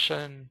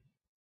acceleration,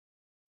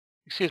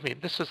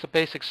 this is the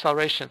base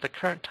acceleration at the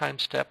current time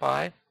step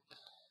I.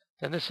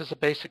 Then this is the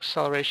base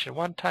acceleration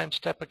 1 time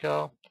step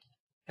ago,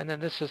 and then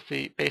this is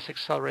the base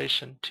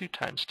acceleration 2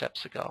 time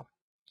steps ago.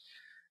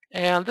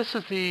 And this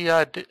is the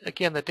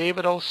again the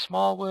David O.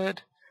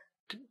 Smallwood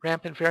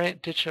ramp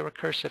invariant digital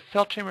recursive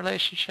filtering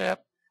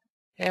relationship,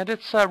 and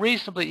it's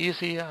reasonably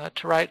easy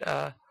to write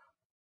a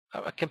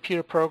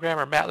computer program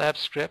or Matlab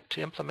script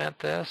to implement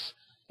this,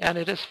 and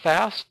it is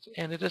fast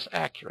and it is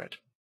accurate.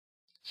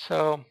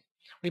 So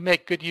we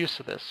make good use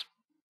of this.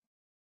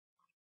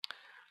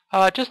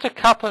 Just a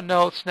couple of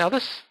notes. Now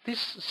these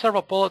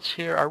several bullets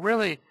here are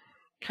really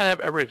kind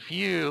of a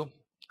review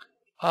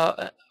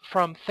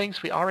from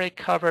things we already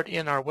covered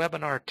in our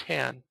webinar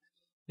 10.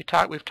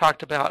 We've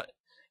talked about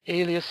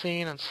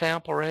aliasing and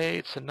sample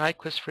rates and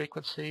Nyquist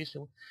frequencies,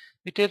 and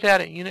we did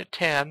that in Unit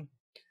 10.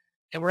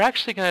 And we're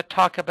actually going to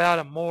talk about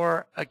them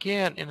more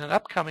again in an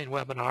upcoming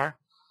webinar.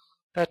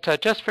 But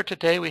just for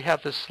today, we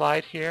have this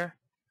slide here.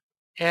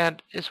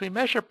 And as we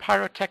measure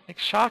pyrotechnic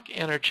shock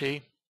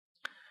energy,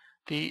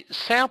 the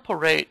sample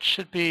rate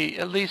should be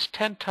at least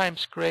 10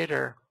 times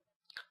greater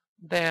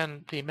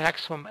than the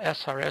maximum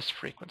SRS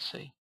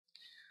frequency.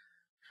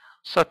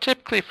 So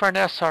typically for an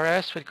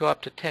SRS, we'd go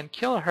up to 10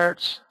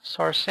 kilohertz,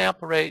 so our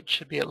sample rate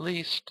should be at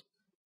least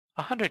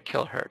 100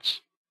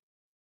 kilohertz.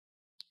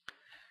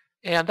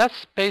 And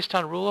that's based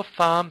on rule of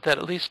thumb that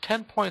at least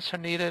 10 points are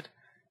needed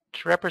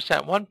to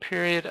represent one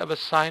period of a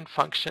sine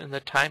function in the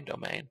time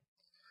domain.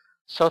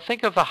 So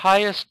think of the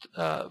highest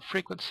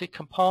frequency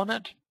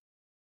component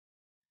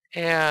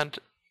and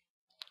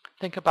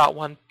think about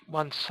one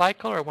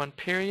cycle or one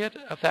period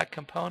of that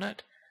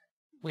component.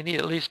 We need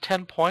at least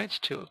 10 points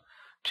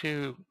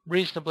to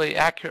reasonably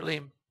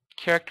accurately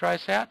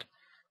characterize that.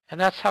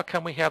 And that's how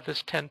come we have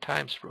this 10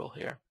 times rule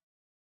here.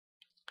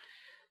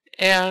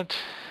 And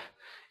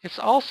it's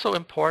also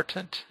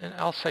important, and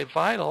I'll say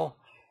vital,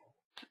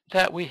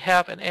 that we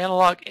have an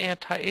analog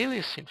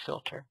anti-aliasing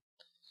filter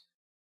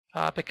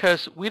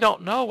because we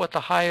don't know what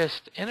the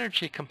highest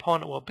energy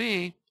component will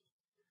be.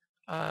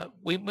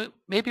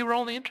 Maybe we're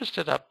only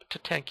interested up to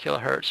 10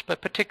 kilohertz,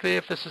 but particularly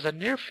if this is a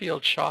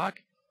near-field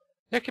shock,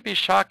 there could be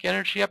shock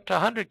energy up to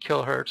 100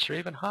 kilohertz or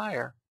even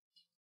higher.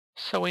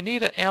 So we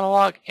need an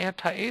analog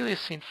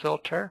anti-aliasing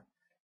filter,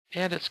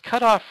 and its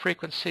cutoff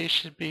frequency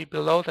should be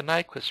below the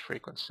Nyquist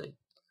frequency.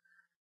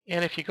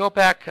 And if you go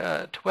back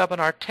to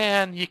webinar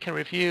 10, you can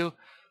review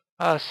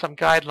some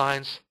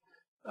guidelines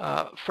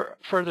for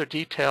further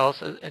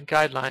details and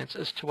guidelines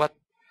as to what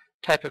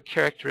type of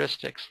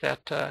characteristics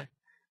that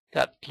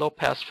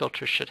low-pass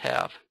filter should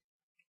have.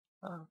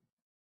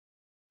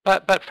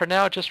 But for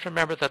now, just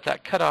remember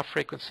that cutoff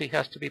frequency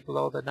has to be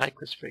below the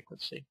Nyquist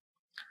frequency.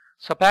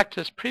 So back to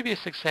this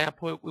previous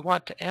example, we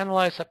want to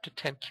analyze up to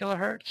 10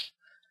 kilohertz.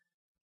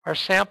 Our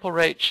sample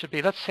rate should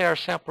be, let's say our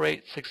sample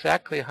rate is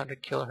exactly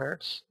 100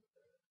 kilohertz.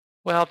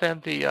 well,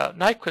 then the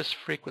Nyquist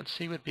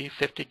frequency would be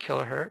 50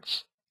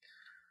 kilohertz.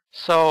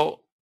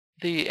 So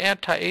the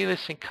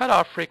anti-aliasing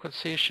cutoff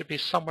frequency should be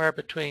somewhere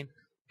between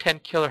 10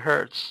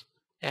 kilohertz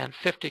and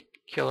 50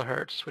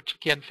 kilohertz, which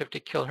again, 50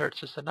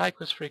 kilohertz is the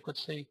Nyquist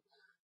frequency.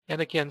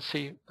 And again,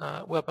 see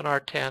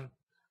webinar 10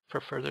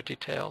 for further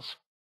details.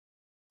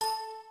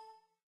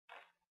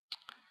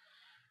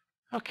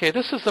 Okay,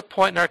 this is the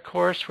point in our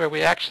course where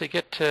we actually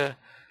get to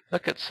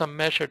look at some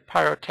measured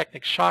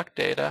pyrotechnic shock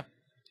data.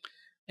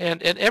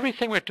 And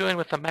everything we're doing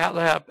with the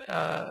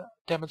Matlab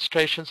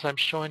demonstrations I'm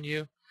showing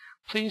you,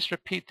 please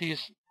repeat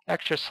these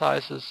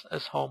exercises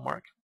as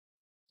homework.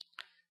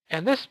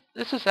 And this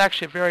is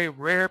actually a very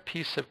rare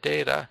piece of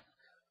data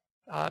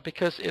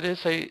because it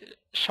is a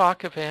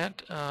shock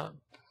event,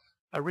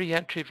 a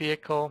re-entry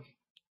vehicle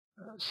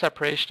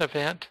separation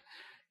event,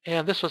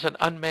 and this was an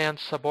unmanned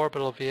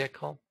suborbital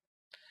vehicle.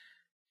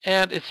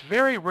 And it's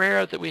very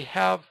rare that we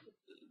have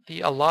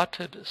the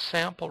allotted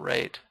sample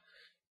rate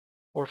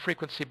or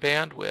frequency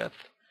bandwidth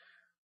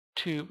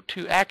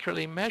to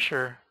accurately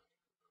measure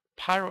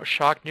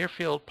pyroshock,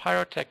 near-field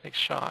pyrotechnic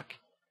shock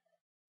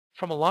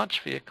from a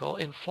launch vehicle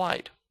in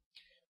flight.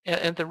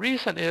 And the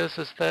reason is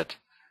that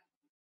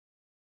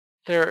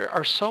there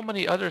are so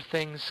many other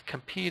things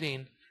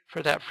competing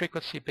for that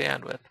frequency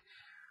bandwidth.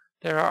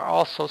 There are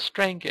also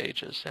strain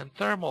gauges and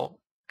thermal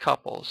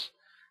couples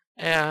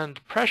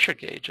and pressure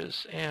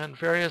gauges and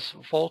various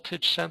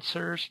voltage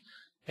sensors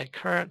and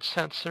current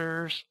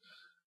sensors.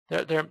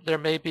 There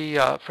may be,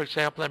 for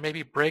example, there may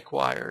be brake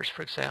wires,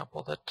 for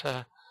example,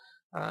 that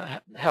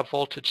have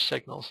voltage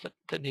signals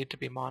that need to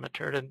be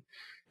monitored. And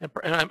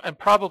I'm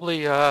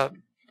probably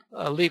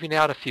leaving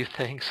out a few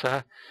things.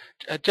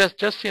 Just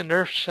the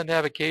inertia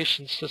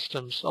navigation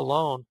systems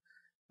alone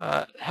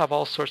have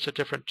all sorts of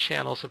different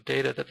channels of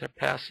data that they're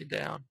passing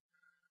down.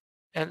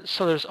 And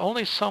so there's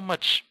only so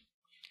much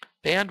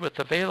bandwidth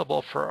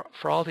available for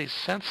all these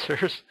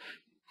sensors.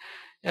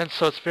 And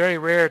so it's very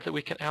rare that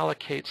we can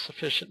allocate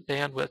sufficient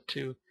bandwidth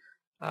to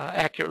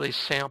accurately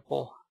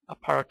sample a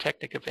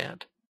pyrotechnic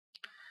event.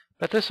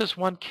 But this is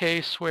one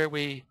case where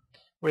we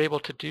were able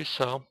to do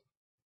so.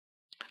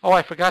 Oh,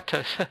 I forgot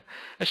to,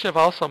 I should have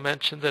also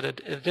mentioned that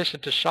in addition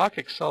to shock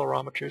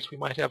accelerometers, we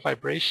might have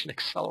vibration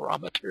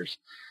accelerometers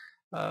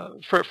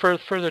for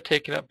further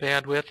taking up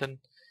bandwidth. And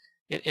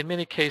in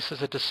many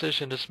cases, a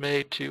decision is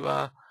made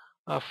to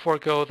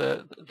forego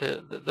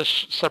the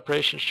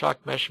separation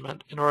shock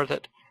measurement in order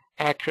that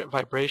accurate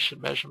vibration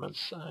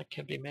measurements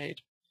can be made,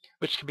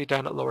 which can be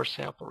done at lower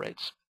sample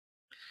rates.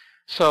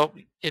 So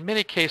in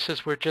many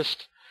cases, we're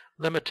just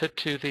limited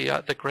to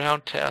the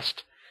ground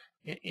test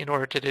in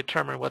order to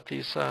determine what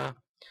these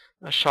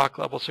shock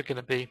levels are going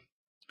to be.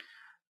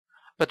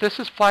 But this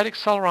is flight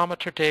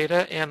accelerometer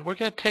data, and we're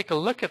going to take a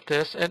look at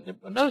this. And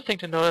another thing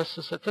to notice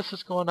is that this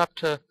is going up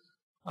to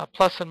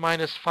plus and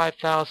minus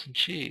 5,000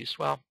 Gs.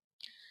 Well,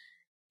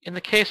 in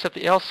the case of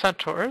the El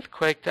Centro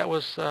earthquake, that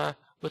was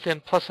within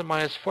plus and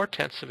minus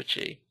 0.4 of a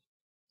G.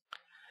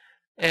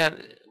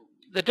 And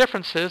the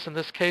difference is, in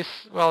this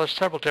case, well, there's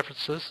several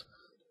differences.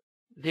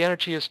 The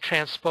energy is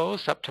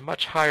transposed up to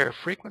much higher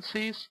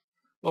frequencies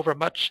over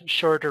much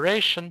shorter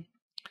duration.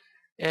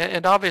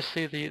 And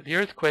obviously, the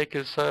earthquake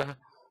is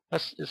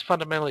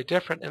fundamentally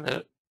different in that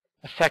it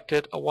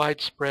affected a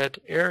widespread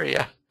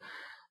area,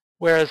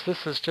 whereas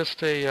this is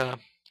just a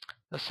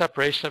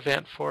separation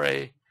event for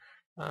a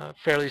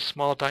fairly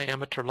small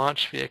diameter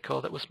launch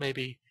vehicle that was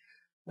maybe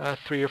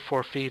 3 or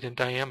 4 feet in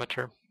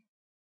diameter.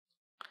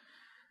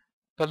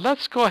 But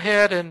let's go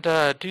ahead and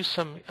do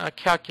some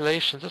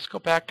calculations. Let's go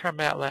back to our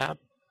Matlab.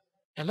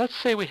 And let's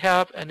say we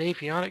have an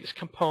avionics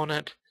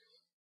component.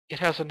 It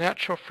has a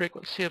natural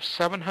frequency of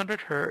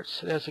 700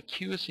 hertz. It has a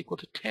Q is equal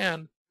to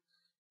 10.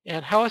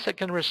 And how is it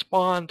going to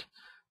respond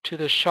to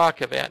this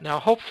shock event? Now,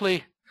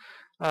 hopefully,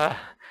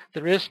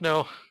 there is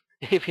no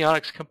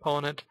avionics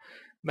component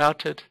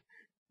mounted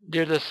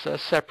near this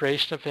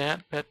separation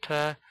event.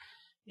 But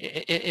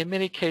in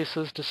many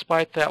cases,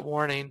 despite that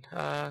warning,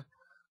 there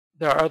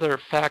are other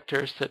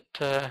factors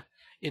that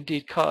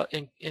indeed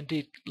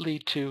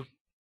lead to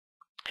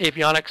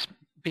avionics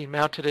being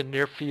mounted in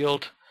near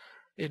field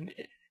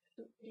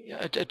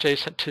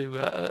adjacent to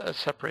a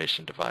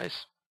separation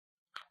device.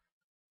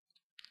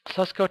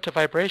 So let's go to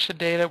vibration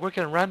data. We're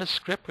going to run a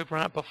script. We've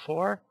run it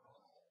before.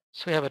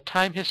 So we have a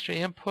time history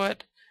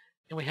input,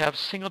 and we have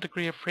single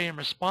degree of freedom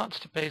response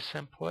to base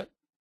input.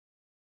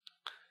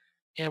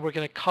 And we're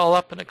going to call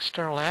up an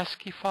external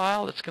ASCII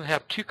file. It's going to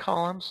have 2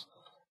 columns,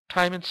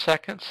 time in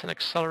seconds and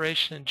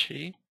acceleration in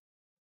G.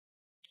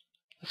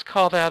 Let's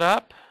call that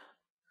up.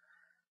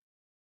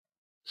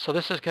 So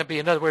this is going to be,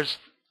 in other words,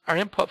 our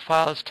input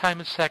file is time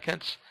in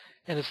seconds,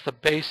 and it's the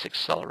base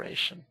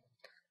acceleration.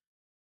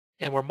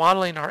 And we're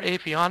modeling our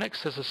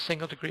avionics as a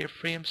single degree of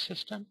freedom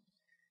system.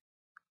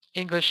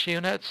 English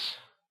units,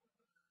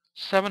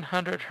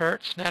 700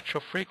 hertz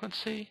natural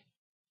frequency.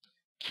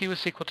 Q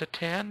is equal to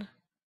 10.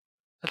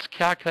 Let's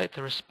calculate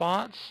the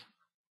response.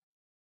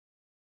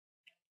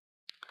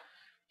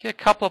 Get a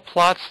couple of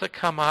plots that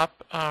come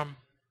up.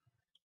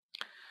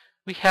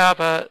 we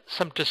have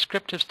some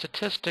descriptive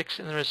statistics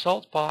in the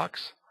results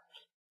box,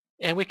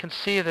 and we can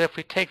see that if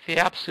we take the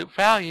absolute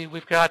value,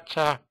 we've got,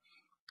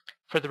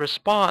 for the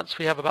response,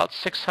 we have about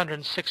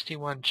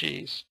 661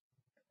 Gs.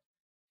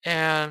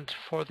 And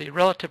for the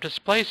relative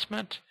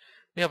displacement,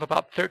 we have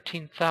about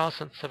 13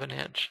 thousandths of an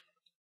inch.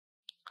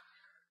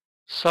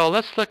 So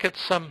let's look at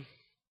some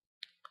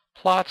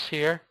plots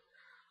here.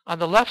 On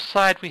the left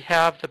side, we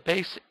have the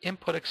base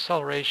input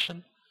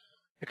acceleration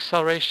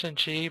in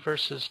G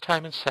versus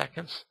time in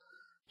seconds.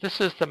 This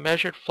is the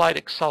measured flight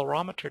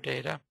accelerometer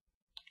data.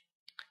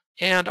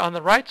 And on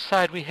the right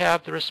side, we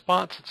have the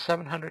response at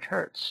 700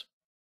 Hertz.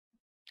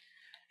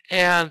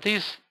 And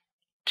these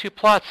two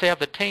plots, they have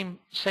the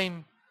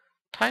same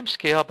time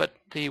scale, but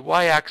the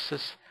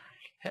y-axis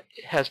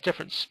has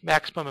different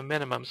maximum and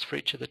minimums for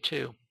each of the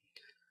two.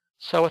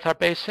 So with our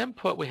base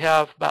input, we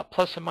have about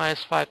plus or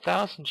minus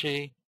 5,000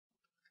 G.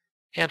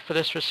 And for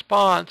this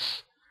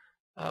response,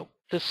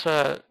 this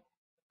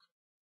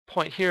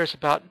point here is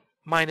about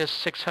minus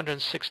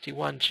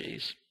 661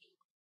 Gs.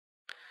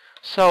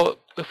 So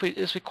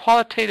as we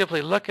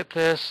qualitatively look at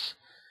this,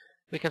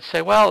 we can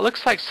say, well, it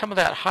looks like some of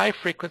that high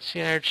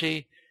frequency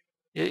energy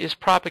is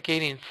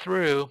propagating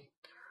through,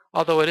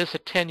 although it is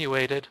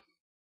attenuated.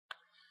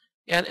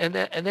 And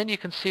then you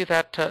can see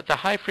that the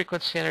high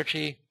frequency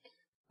energy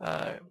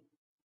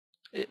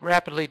it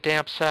rapidly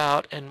damps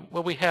out, and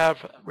what we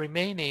have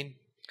remaining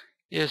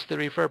is the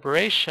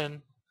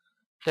reverberation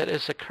that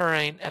is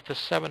occurring at the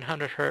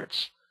 700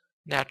 Hertz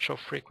natural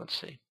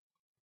frequency.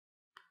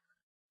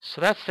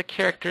 So that's the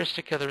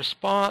characteristic of the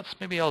response.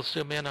 Maybe I'll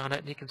zoom in on it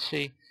and you can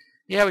see,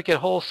 yeah, we get a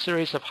whole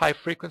series of high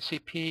frequency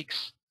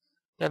peaks,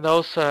 then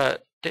those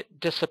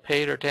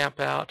dissipate or damp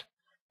out,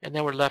 and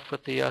then we're left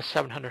with the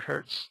 700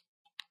 Hertz.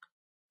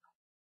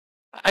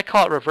 I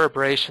call it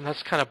reverberation.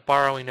 That's kind of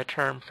borrowing a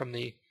term from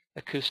the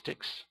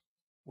acoustics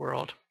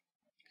world.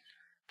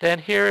 Then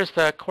here is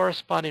the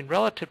corresponding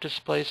relative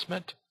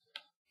displacement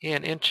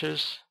in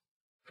inches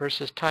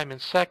versus time in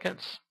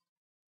seconds.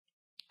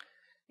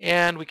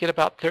 And we get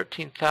about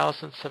 13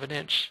 thousandths of an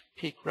inch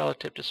peak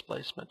relative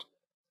displacement.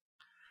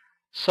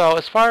 So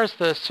as far as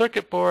the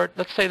circuit board,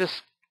 let's say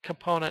this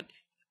component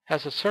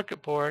has a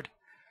circuit board.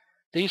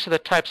 These are the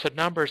types of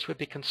numbers we'd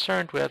be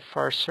concerned with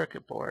for our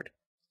circuit board.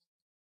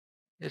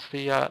 Is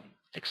the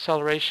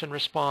acceleration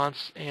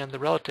response and the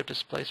relative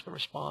displacement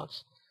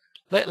response.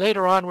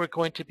 Later on, we're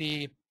going to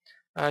be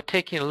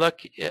taking a look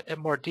at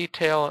more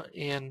detail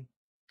in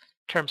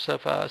terms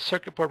of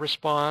circuit board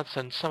response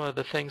and some of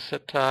the things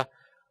that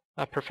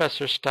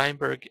Professor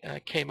Steinberg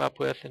came up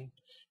with in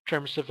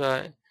terms of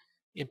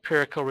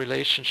empirical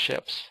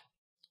relationships.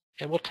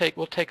 And we'll take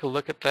a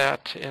look at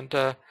that, and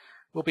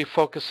we'll be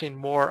focusing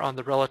more on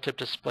the relative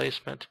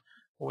displacement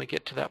when we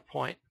get to that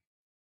point.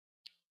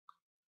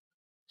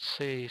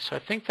 See, so I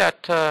think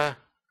that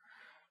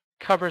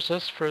covers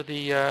us for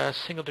the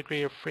single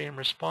degree of freedom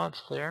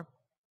response there.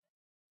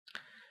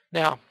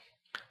 Now,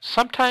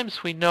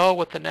 sometimes we know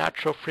what the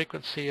natural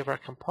frequency of our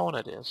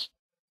component is.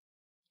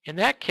 In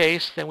that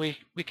case, then we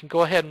can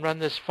go ahead and run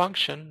this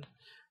function,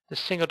 the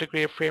single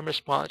degree of freedom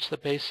response to the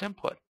base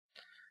input.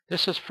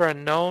 This is for a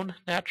known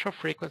natural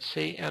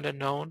frequency and a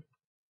known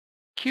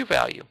Q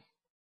value.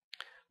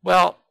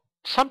 Well,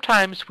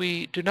 sometimes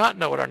we do not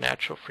know what our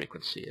natural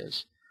frequency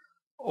is,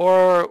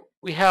 or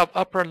we have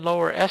upper and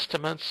lower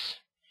estimates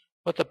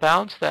what the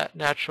bounds of that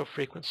natural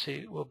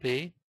frequency will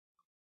be.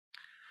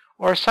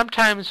 Or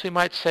sometimes we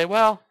might say,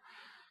 well,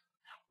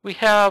 we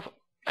have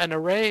an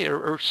array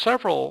or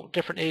several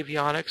different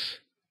avionics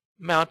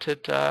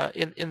mounted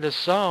in this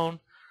zone,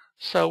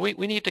 so we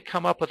need to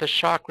come up with a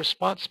shock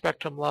response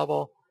spectrum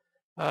level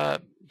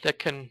that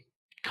can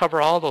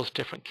cover all those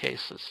different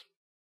cases.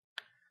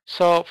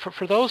 So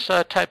for those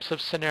types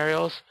of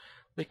scenarios,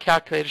 we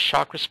calculate a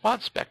shock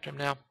response spectrum.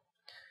 Now,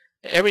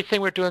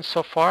 everything we're doing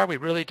so far, we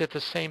really did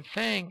the same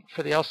thing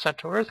for the El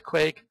Centro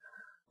earthquake,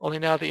 only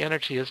now the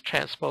energy is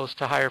transposed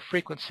to higher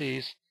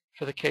frequencies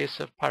for the case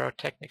of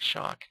pyrotechnic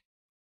shock.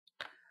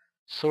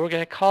 So we're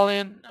going to call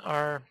in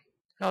our,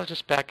 I'll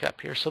just back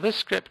up here. So this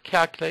script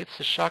calculates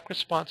the shock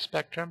response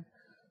spectrum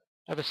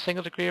of a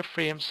single degree of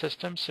freedom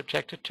system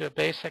subjected to a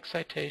base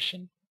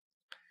excitation.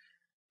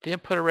 The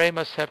input array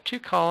must have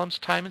two columns,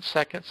 time in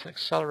seconds and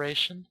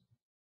acceleration.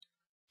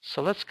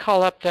 So let's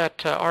call up that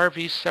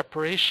RV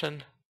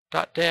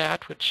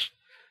separation.dat, which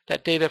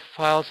that data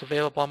file is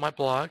available on my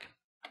blog.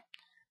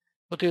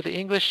 We'll do the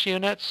English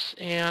units,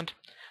 and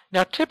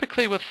now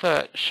typically with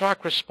the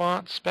shock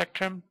response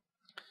spectrum,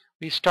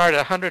 we start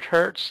at 100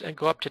 Hertz and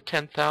go up to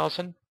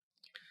 10,000.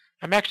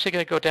 I'm actually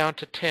going to go down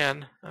to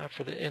 10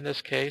 in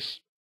this case.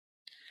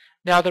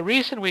 Now the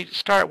reason we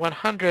start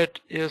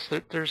 100 is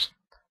that there's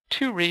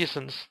two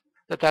reasons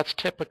that that's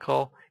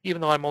typical, even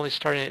though I'm only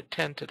starting at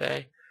 10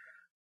 today.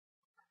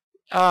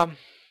 It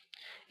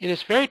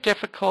is very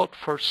difficult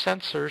for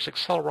sensors,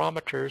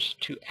 accelerometers,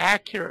 to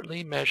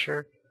accurately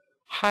measure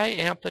high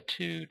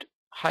amplitude,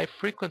 high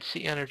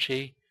frequency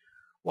energy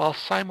while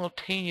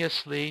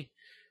simultaneously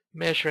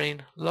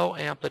measuring low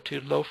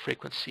amplitude, low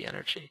frequency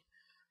energy.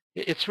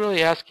 It's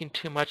really asking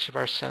too much of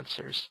our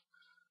sensors.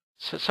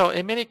 So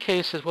in many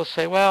cases, we'll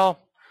say, well,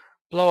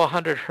 below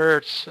 100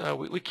 hertz,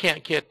 we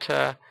can't get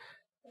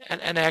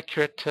an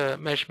accurate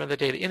measurement of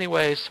the data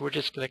anyways, so we're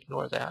just going to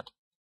ignore that.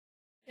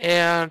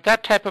 And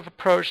that type of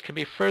approach can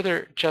be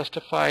further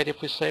justified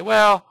if we say,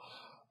 well,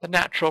 the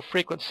natural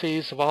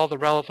frequencies of all the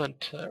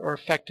relevant or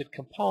affected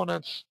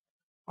components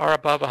are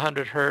above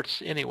 100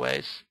 hertz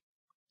anyways,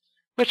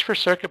 which for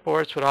circuit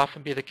boards would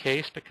often be the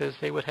case because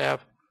they would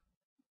have,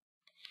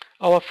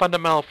 a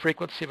fundamental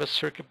frequency of a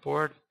circuit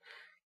board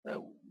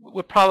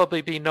would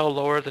probably be no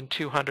lower than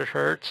 200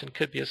 hertz and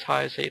could be as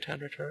high as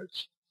 800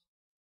 hertz.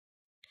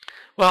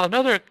 Well,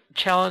 another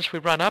challenge we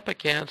run up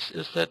against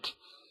is that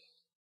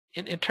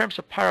in terms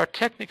of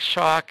pyrotechnic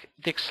shock,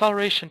 the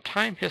acceleration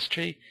time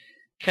history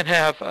can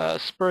have a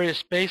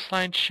spurious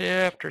baseline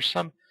shift or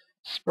some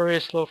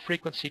spurious low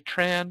frequency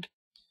trend,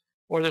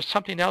 or there's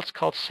something else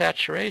called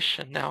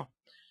saturation. Now,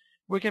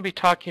 we're going to be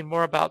talking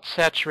more about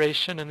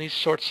saturation and these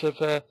sorts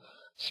of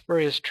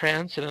spurious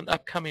trends in an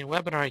upcoming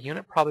webinar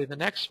unit, probably the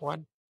next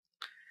one.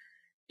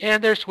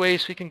 And there's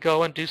ways we can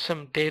go and do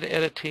some data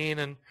editing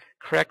and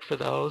correct for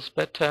those,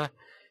 but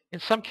in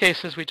some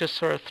cases we just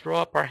sort of throw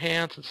up our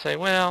hands and say,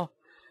 well,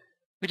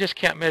 we just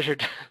can't measure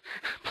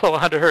below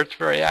 100 hertz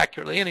very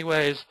accurately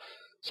anyways,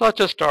 so let's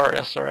just start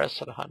our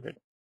SRS at 100.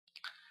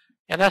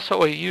 And that's what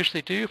we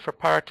usually do for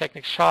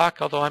pyrotechnic shock,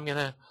 although I'm going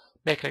to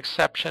make an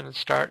exception and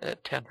start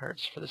at 10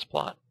 hertz for this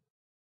plot.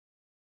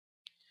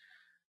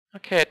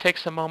 Okay, it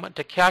takes a moment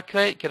to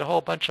calculate, get a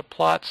whole bunch of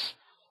plots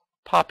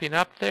popping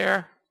up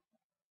there.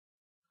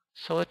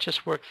 So let's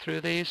just work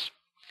through these.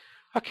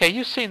 Okay,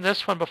 you've seen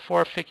this one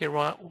before, figure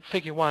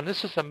one.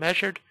 This is a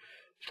measured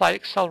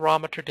flight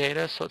accelerometer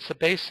data, so it's the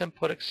base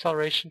input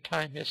acceleration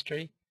time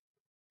history,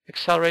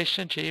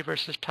 acceleration g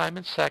versus time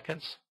in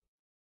seconds.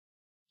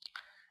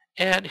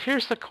 And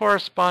here's the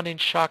corresponding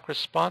shock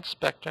response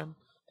spectrum,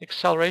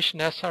 acceleration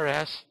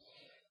SRS.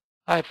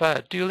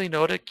 I've duly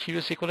noted Q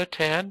is equal to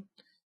 10,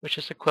 which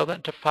is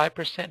equivalent to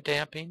 5%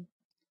 damping.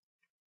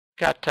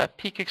 Got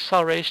peak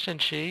acceleration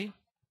g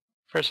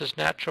versus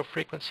natural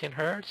frequency in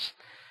hertz.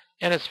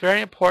 And it's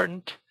very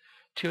important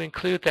to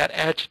include that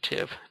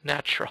adjective,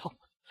 natural.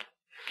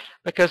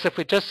 Because if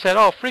we just said,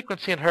 oh,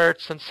 frequency in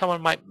hertz, then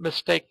someone might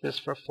mistake this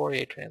for a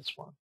Fourier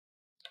transform.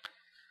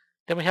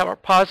 Then we have our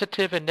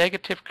positive and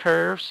negative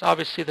curves.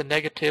 Obviously, the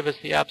negative is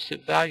the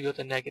absolute value of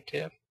the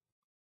negative.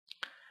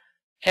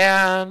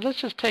 And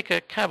let's just take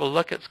a kind of a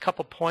look at a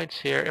couple points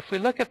here. If we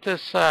look at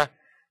this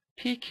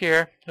peak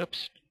here,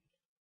 oops,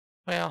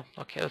 well,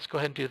 okay, let's go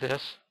ahead and do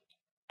this.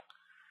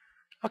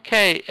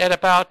 Okay, at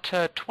about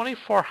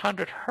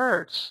 2400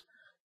 hertz,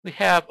 we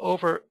have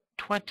over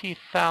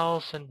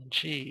 20,000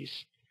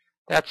 Gs.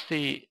 That's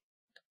the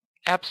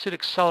absolute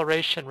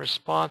acceleration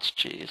response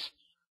Gs,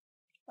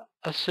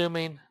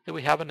 assuming that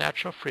we have a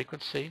natural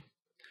frequency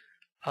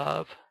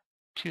of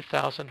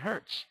 2000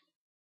 hertz.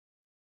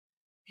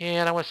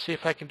 And I want to see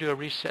if I can do a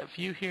reset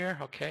view here.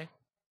 Okay.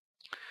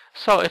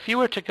 So if you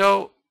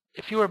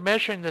were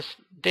measuring this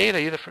data,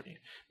 either for,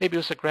 maybe it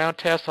was a ground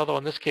test, although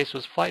in this case it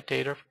was flight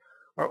data,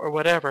 or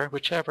whatever,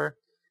 whichever,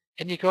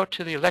 and you go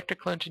to the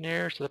electrical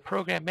engineers or the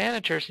program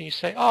managers and you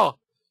say, oh,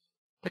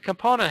 the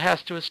component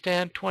has to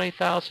withstand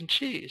 20,000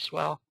 Gs.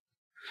 Well,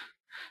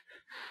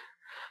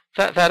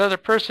 that other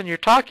person you're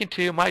talking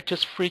to might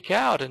just freak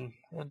out and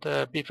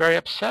be very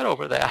upset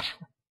over that,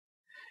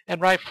 and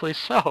rightfully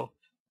so.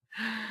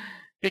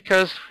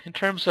 Because in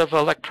terms of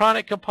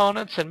electronic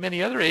components and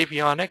many other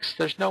avionics,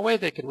 there's no way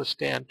they could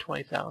withstand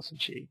 20,000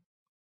 G.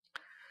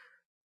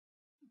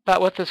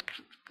 But what this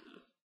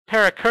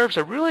pair of curves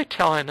are really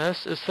telling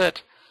us is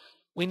that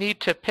we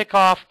need to pick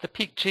off the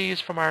peak G's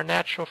from our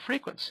natural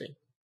frequency.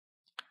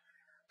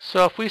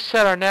 So if we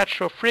set our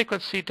natural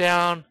frequency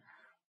down,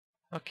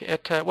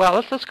 okay, well,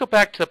 let's go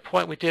back to the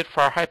point we did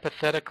for our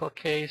hypothetical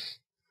case.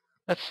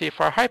 Let's see,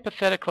 for our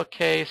hypothetical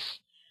case,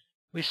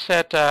 we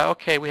set,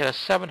 okay, we had a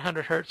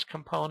 700 hertz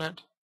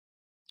component.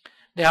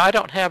 Now, I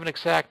don't have an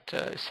exact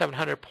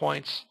 700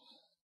 points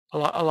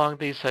along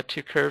these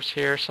two curves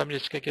here, so I'm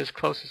just going to get as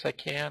close as I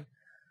can.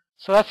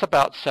 So that's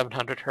about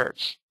 700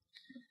 hertz.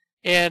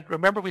 And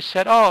remember we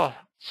said, oh,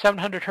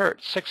 700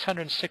 hertz,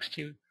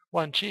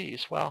 661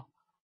 Gs. Well,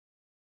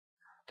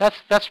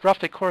 that's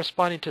roughly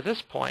corresponding to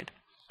this point.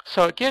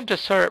 So again,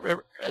 just sort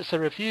of as a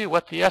review,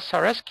 what the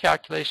SRS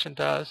calculation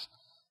does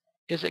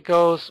is it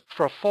goes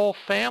for a full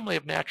family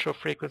of natural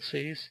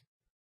frequencies,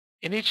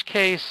 in each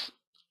case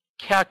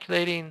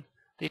calculating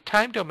the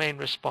time domain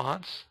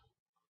response,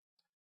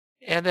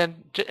 and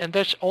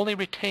that's only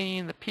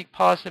retaining the peak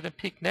positive and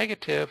peak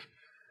negative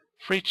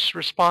for each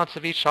response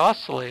of each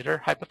oscillator,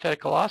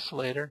 hypothetical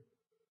oscillator,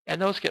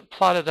 and those get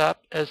plotted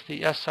up as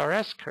the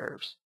SRS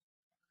curves.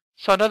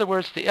 So in other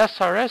words, the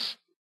SRS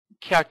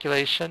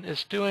calculation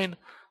is doing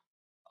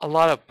a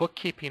lot of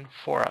bookkeeping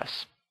for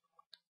us.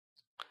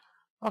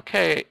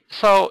 Okay,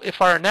 so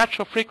if our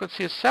natural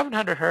frequency is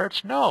 700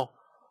 hertz, no,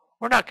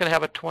 we're not going to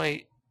have a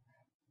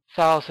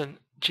 20,000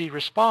 G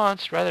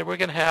response. Rather, we're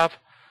going to have,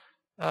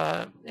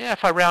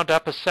 if I round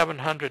up, a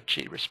 700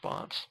 G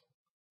response.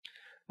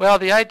 Well,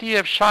 the idea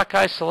of shock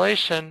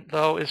isolation,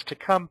 though, is to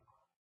come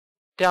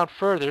down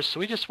further, so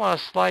we just want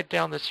to slide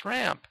down this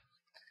ramp.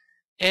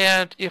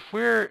 And if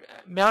we're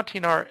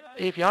mounting our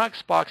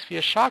avionics box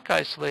via shock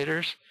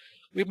isolators,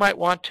 we might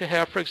want to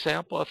have, for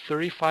example, a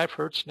 35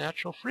 Hertz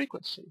natural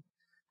frequency.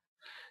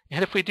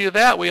 And if we do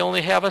that, we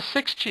only have a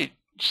 6G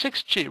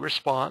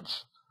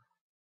response.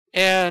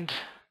 And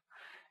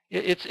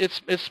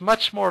it's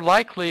much more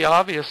likely,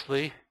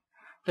 obviously,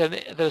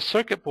 that a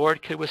circuit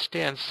board could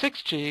withstand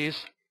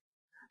 6Gs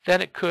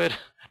than it could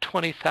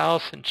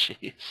 20,000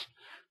 Gs.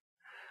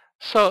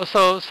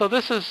 So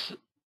this is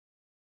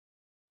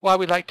why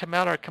we like to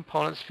mount our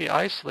components via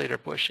isolator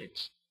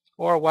bushings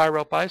or wire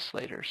rope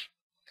isolators.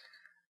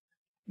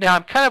 Now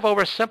I'm kind of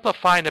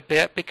oversimplifying a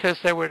bit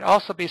because there would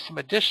also be some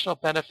additional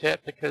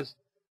benefit because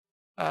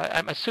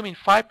I'm assuming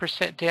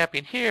 5%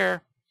 damping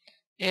here,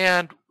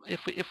 and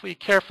if we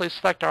carefully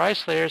select our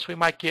isolators, we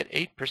might get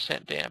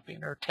 8%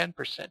 damping or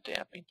 10%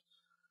 damping.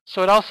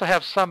 So it also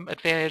has some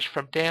advantage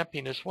from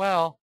damping as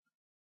well.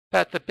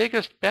 But the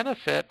biggest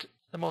benefit,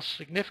 the most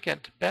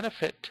significant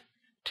benefit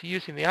to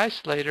using the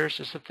isolators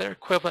is that they're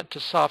equivalent to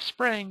soft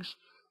springs,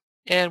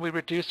 and we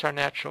reduce our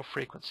natural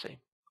frequency.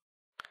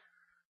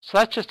 So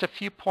that's just a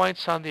few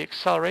points on the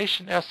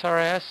acceleration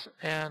SRS,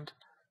 and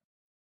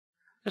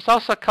there's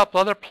also a couple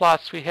other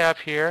plots we have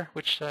here,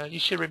 which you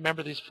should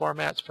remember these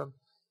formats from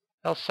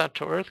El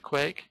Centro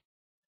earthquake.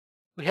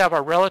 We have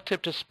our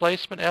relative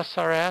displacement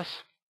SRS.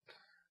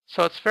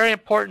 So it's very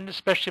important,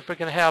 especially if we're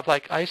going to have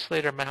like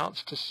isolator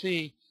mounts, to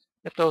see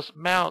if those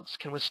mounts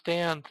can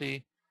withstand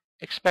the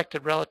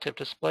expected relative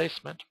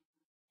displacement.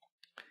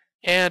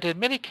 And in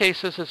many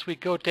cases, as we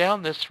go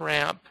down this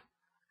ramp,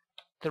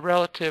 the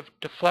relative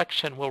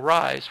deflection will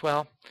rise.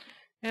 Well,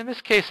 in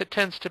this case, it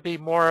tends to be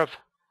more of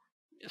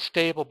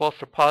stable both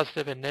for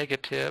positive and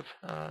negative,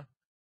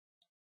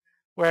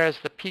 whereas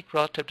the peak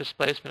relative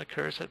displacement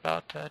occurs at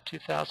about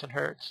 2,000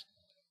 Hertz.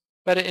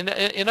 But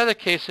in other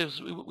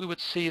cases, we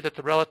would see that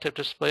the relative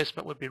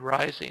displacement would be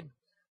rising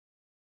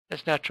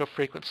as natural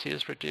frequency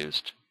is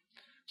reduced.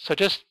 So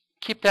just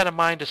keep that in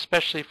mind,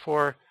 especially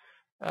for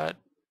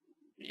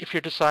if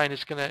your design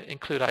is going to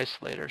include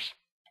isolators.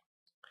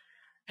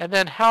 And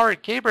then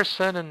Howard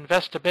Gaberson and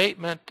Vesta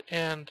Bateman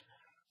and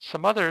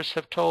some others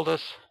have told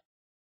us,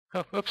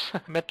 oops,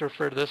 I meant to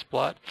refer to this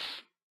plot,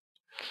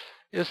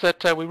 is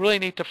that we really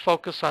need to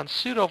focus on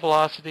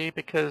pseudo-velocity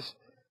because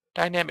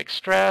dynamic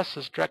stress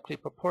is directly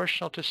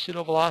proportional to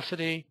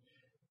pseudo-velocity,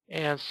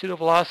 and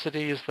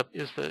pseudo-velocity is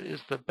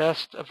the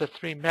best of the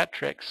three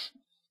metrics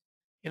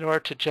in order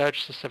to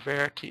judge the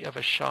severity of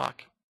a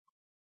shock.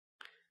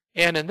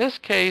 And in this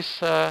case,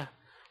 the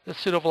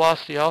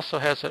pseudo-velocity also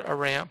has a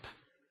ramp.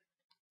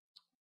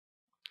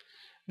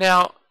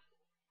 Now,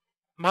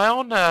 my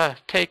own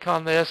take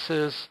on this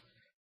is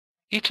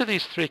each of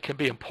these three can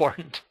be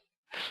important.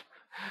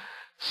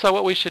 So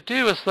what we should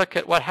do is look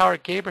at what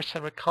Howard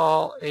Gaberson would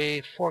call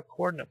a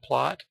four-coordinate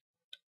plot.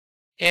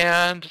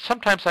 And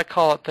sometimes I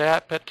call it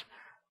that, but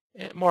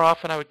more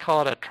often I would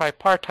call it a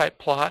tripartite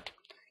plot.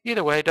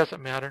 Either way, it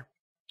doesn't matter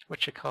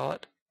what you call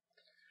it.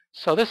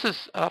 So this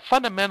is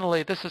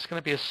fundamentally, this is going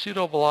to be a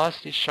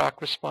pseudo-velocity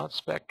shock response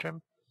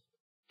spectrum.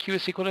 Q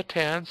is equal to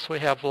 10, so we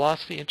have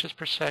velocity inches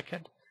per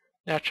second,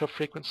 natural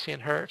frequency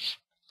in hertz.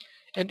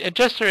 And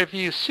just to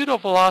review,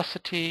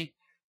 pseudo-velocity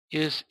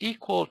is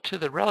equal to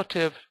the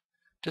relative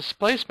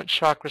displacement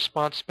shock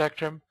response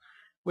spectrum,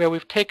 where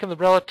we've taken the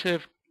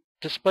relative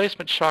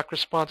displacement shock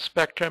response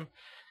spectrum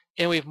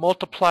and we've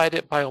multiplied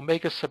it by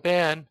omega sub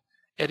n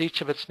at each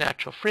of its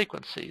natural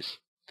frequencies.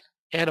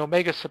 And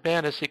omega sub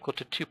n is equal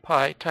to 2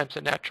 pi times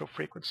the natural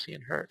frequency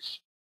in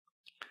hertz.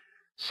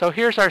 So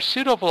here's our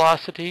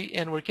pseudo-velocity,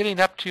 and we're getting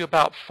up to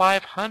about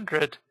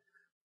 500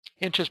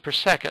 inches per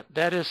second.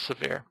 That is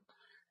severe.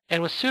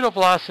 And with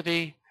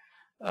pseudo-velocity,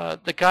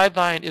 the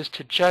guideline is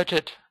to judge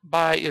it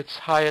by its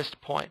highest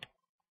point.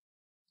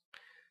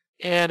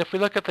 And if we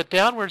look at the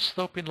downward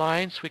sloping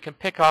lines, we can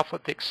pick off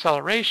what the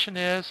acceleration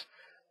is.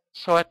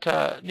 So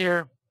at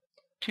near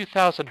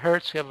 2,000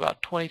 Hertz, we have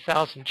about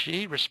 20,000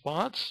 G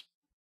response.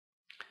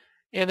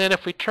 And then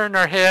if we turn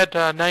our head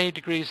 90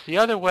 degrees the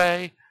other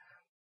way,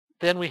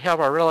 then we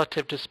have our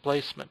relative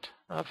displacement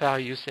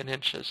values in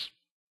inches.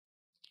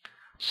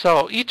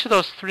 So each of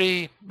those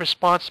three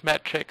response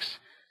metrics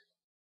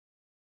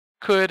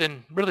could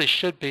and really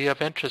should be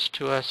of interest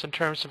to us in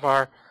terms of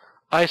our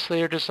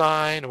isolator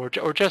design, or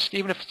just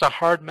even if it's a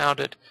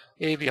hard-mounted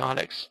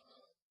avionics,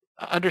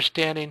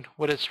 understanding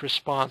what its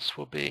response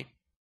will be.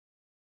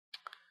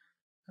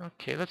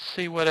 Okay, let's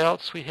see what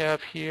else we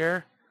have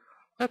here.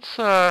 Let's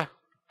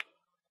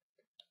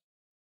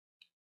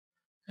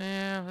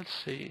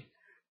see.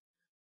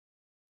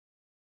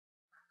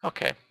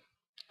 Okay,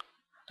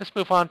 let's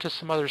move on to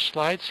some other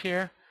slides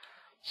here.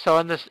 So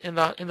in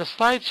the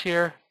slides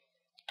here,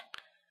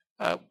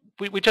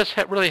 we just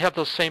really have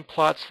those same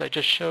plots that I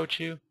just showed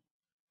you.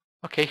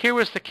 Okay, here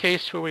was the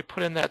case where we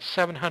put in that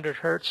 700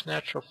 Hertz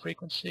natural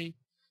frequency,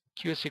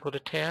 Q is equal to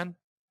 10.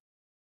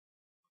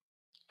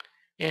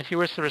 And here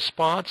was the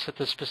response at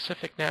the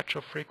specific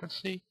natural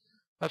frequency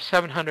of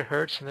 700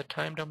 Hertz in the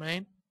time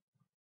domain.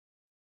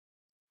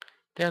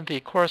 then the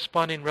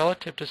corresponding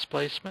relative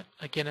displacement,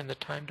 again in the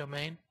time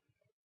domain.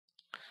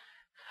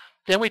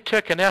 Then we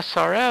took an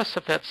SRS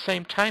of that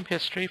same time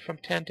history from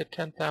 10 to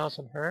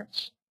 10,000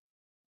 hertz.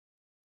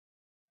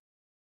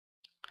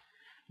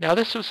 Now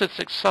this was its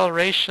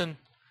acceleration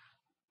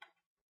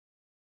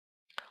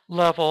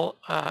level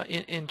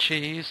in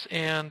G's,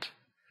 and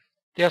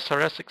the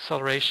SRS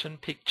acceleration,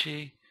 peak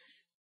G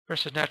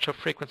versus natural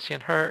frequency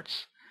in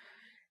hertz.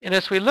 And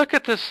as we look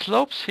at the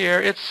slopes here,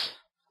 it's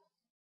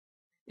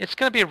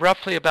going to be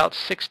roughly about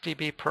 6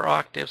 dB per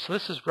octave. So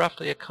this is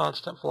roughly a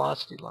constant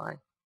velocity line.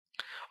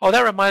 Oh,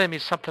 that reminded me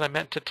of something I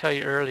meant to tell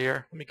you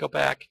earlier. Let me go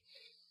back.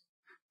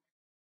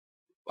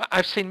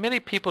 I've seen many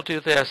people do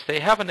this. They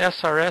have an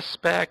SRS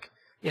spec.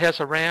 It has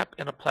a ramp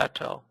and a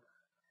plateau.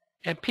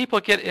 And people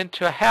get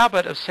into a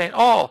habit of saying,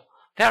 oh,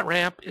 that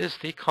ramp is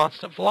the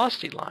constant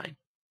velocity line.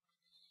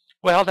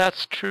 Well,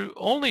 that's true,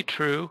 only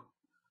true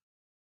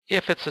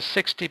if it's a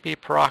 6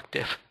 dB per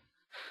octave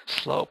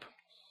slope.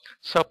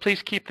 So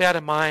please keep that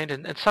in mind.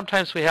 And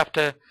sometimes we have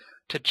to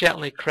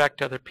gently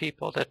correct other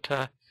people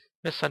that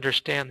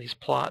misunderstand these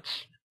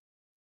plots.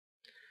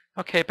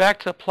 Okay, back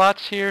to the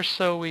plots here.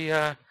 So we've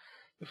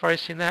already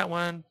seen that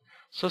one.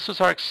 So this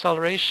was our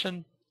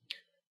acceleration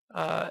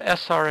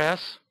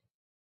SRS.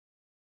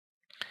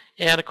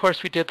 And of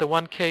course we did the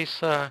one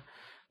case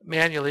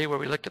manually where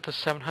we looked at the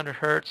 700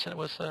 hertz and it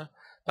was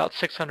about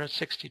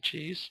 660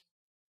 Gs.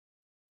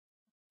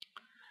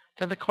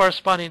 Then the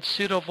corresponding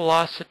pseudo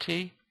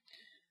velocity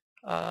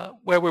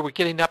where we were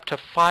getting up to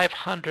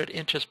 500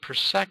 inches per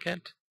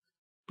second,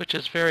 which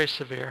is very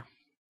severe.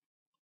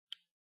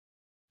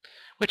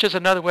 Which is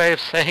another way of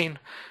saying,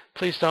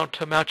 please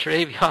don't mount your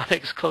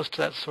avionics close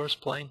to that source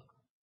plane.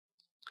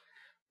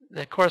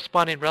 The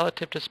corresponding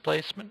relative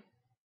displacement,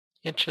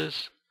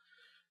 inches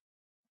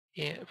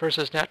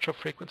versus natural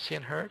frequency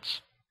in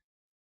hertz.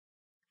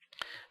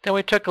 Then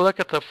we took a look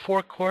at the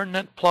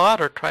 4-coordinate plot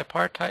or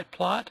tripartite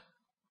plot.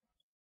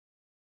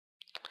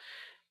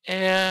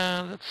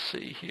 And let's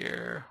see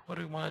here. What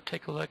do we want to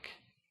take a look?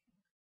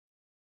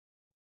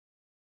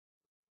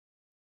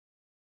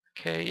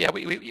 Okay, yeah,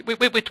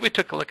 we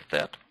took a look at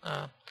that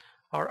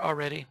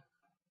already.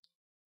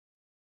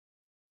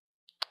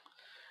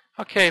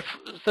 Okay,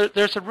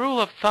 there's a rule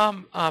of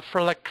thumb for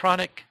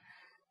electronic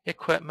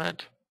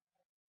equipment,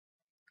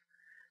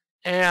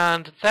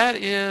 and that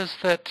is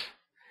that,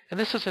 and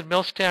this is in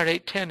Mil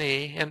Standard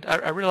 810E, and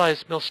I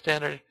realize Mil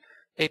Standard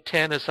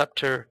 810 is up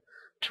to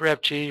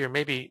Rev G or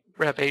maybe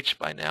Rev H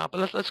by now,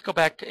 but let's go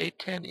back to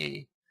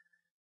 810E.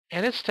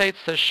 And it states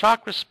the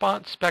shock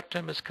response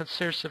spectrum is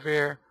considered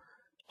severe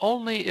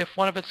only if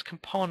one of its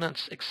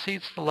components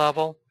exceeds the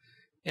level,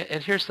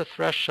 and here's the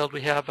threshold.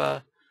 We have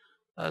a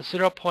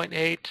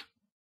 0.8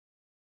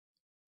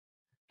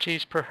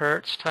 Gs per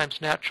hertz times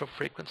natural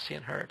frequency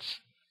in hertz.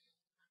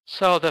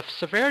 So the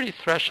severity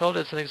threshold,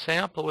 as an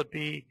example, would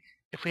be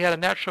if we had a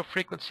natural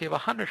frequency of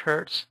 100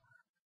 hertz,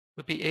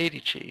 would be 80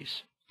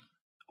 Gs.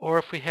 Or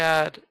if we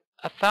had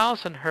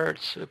 1,000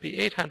 hertz, it would be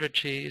 800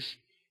 Gs.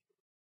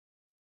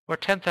 Or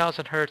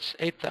 10,000 hertz,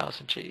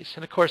 8,000 Gs.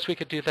 And of course, we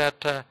could do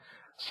that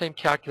same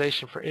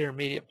calculation for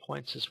intermediate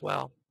points as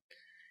well.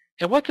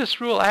 And what this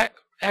rule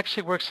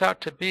actually works out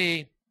to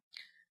be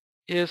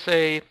is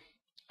a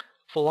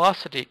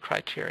velocity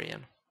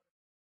criterion.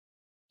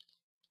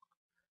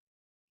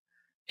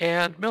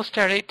 And Mil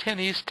Standard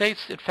 810E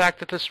states, in fact,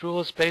 that this rule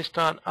is based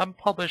on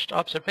unpublished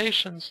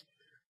observations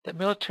that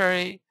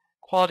military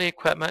quality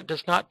equipment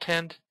does not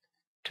tend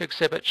to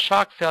exhibit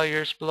shock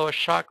failures below a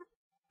shock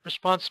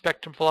response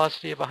spectrum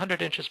velocity of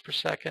 100 inches per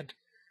second,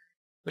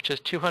 which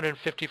is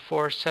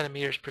 254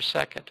 centimeters per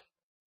second.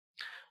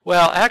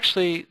 Well,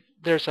 actually,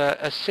 there's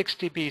a 6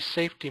 dB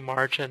safety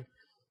margin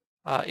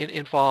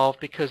involved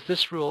because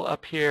this rule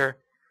up here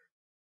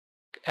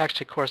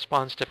actually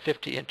corresponds to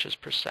 50 inches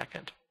per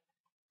second.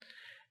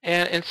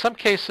 And in some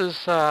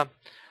cases,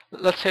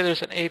 let's say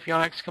there's an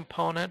avionics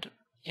component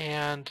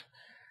and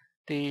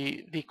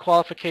the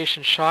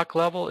qualification shock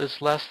level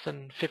is less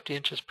than 50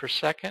 inches per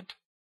second.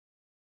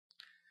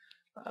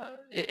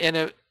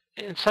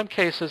 In some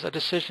cases, a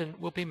decision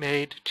will be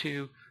made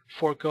to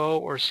forego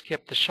or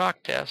skip the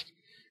shock test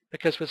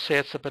because we'd say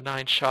it's a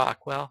benign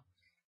shock. Well,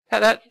 you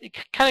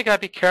kind of got to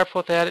be careful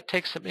with that. It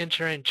takes some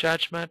engineering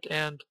judgment,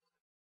 and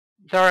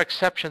there are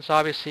exceptions,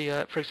 obviously.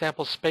 For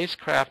example,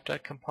 spacecraft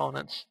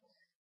components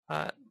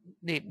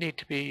need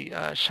to be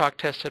shock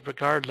tested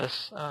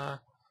regardless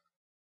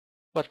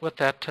what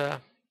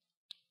that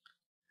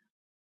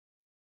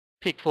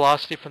peak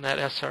velocity from that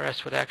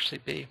SRS would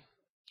actually be.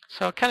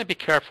 So kind of be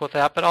careful with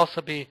that, but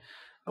also be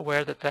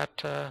aware that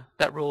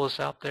that rule is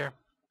out there.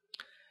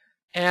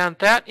 And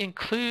that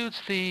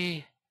includes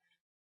the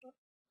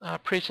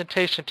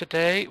presentation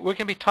today. We're going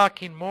to be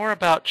talking more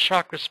about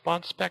shock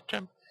response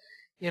spectrum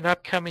in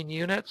upcoming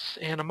units,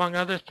 and among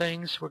other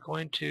things, we're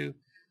going to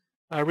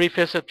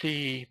revisit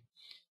the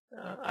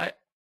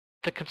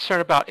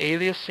concern about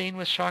aliasing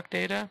with shock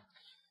data.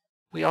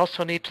 We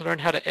also need to learn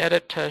how to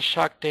edit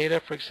shock data.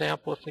 For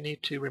example, if we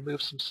need to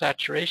remove some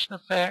saturation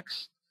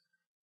effects,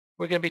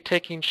 we're going to be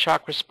taking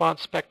shock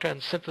response spectra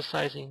and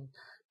synthesizing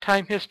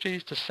time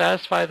histories to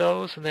satisfy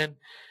those, and then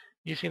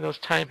using those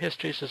time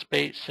histories as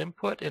base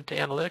input into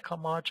analytical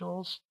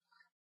models,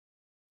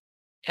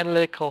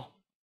 analytical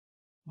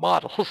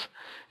models,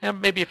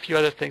 and maybe a few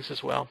other things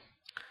as well.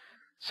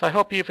 So I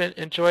hope you've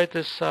enjoyed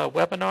this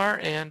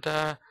webinar,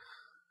 and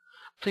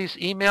please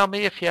email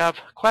me if you have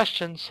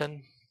questions,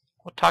 and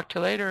we'll talk to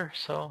you later.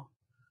 So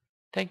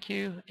thank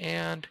you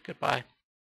and goodbye.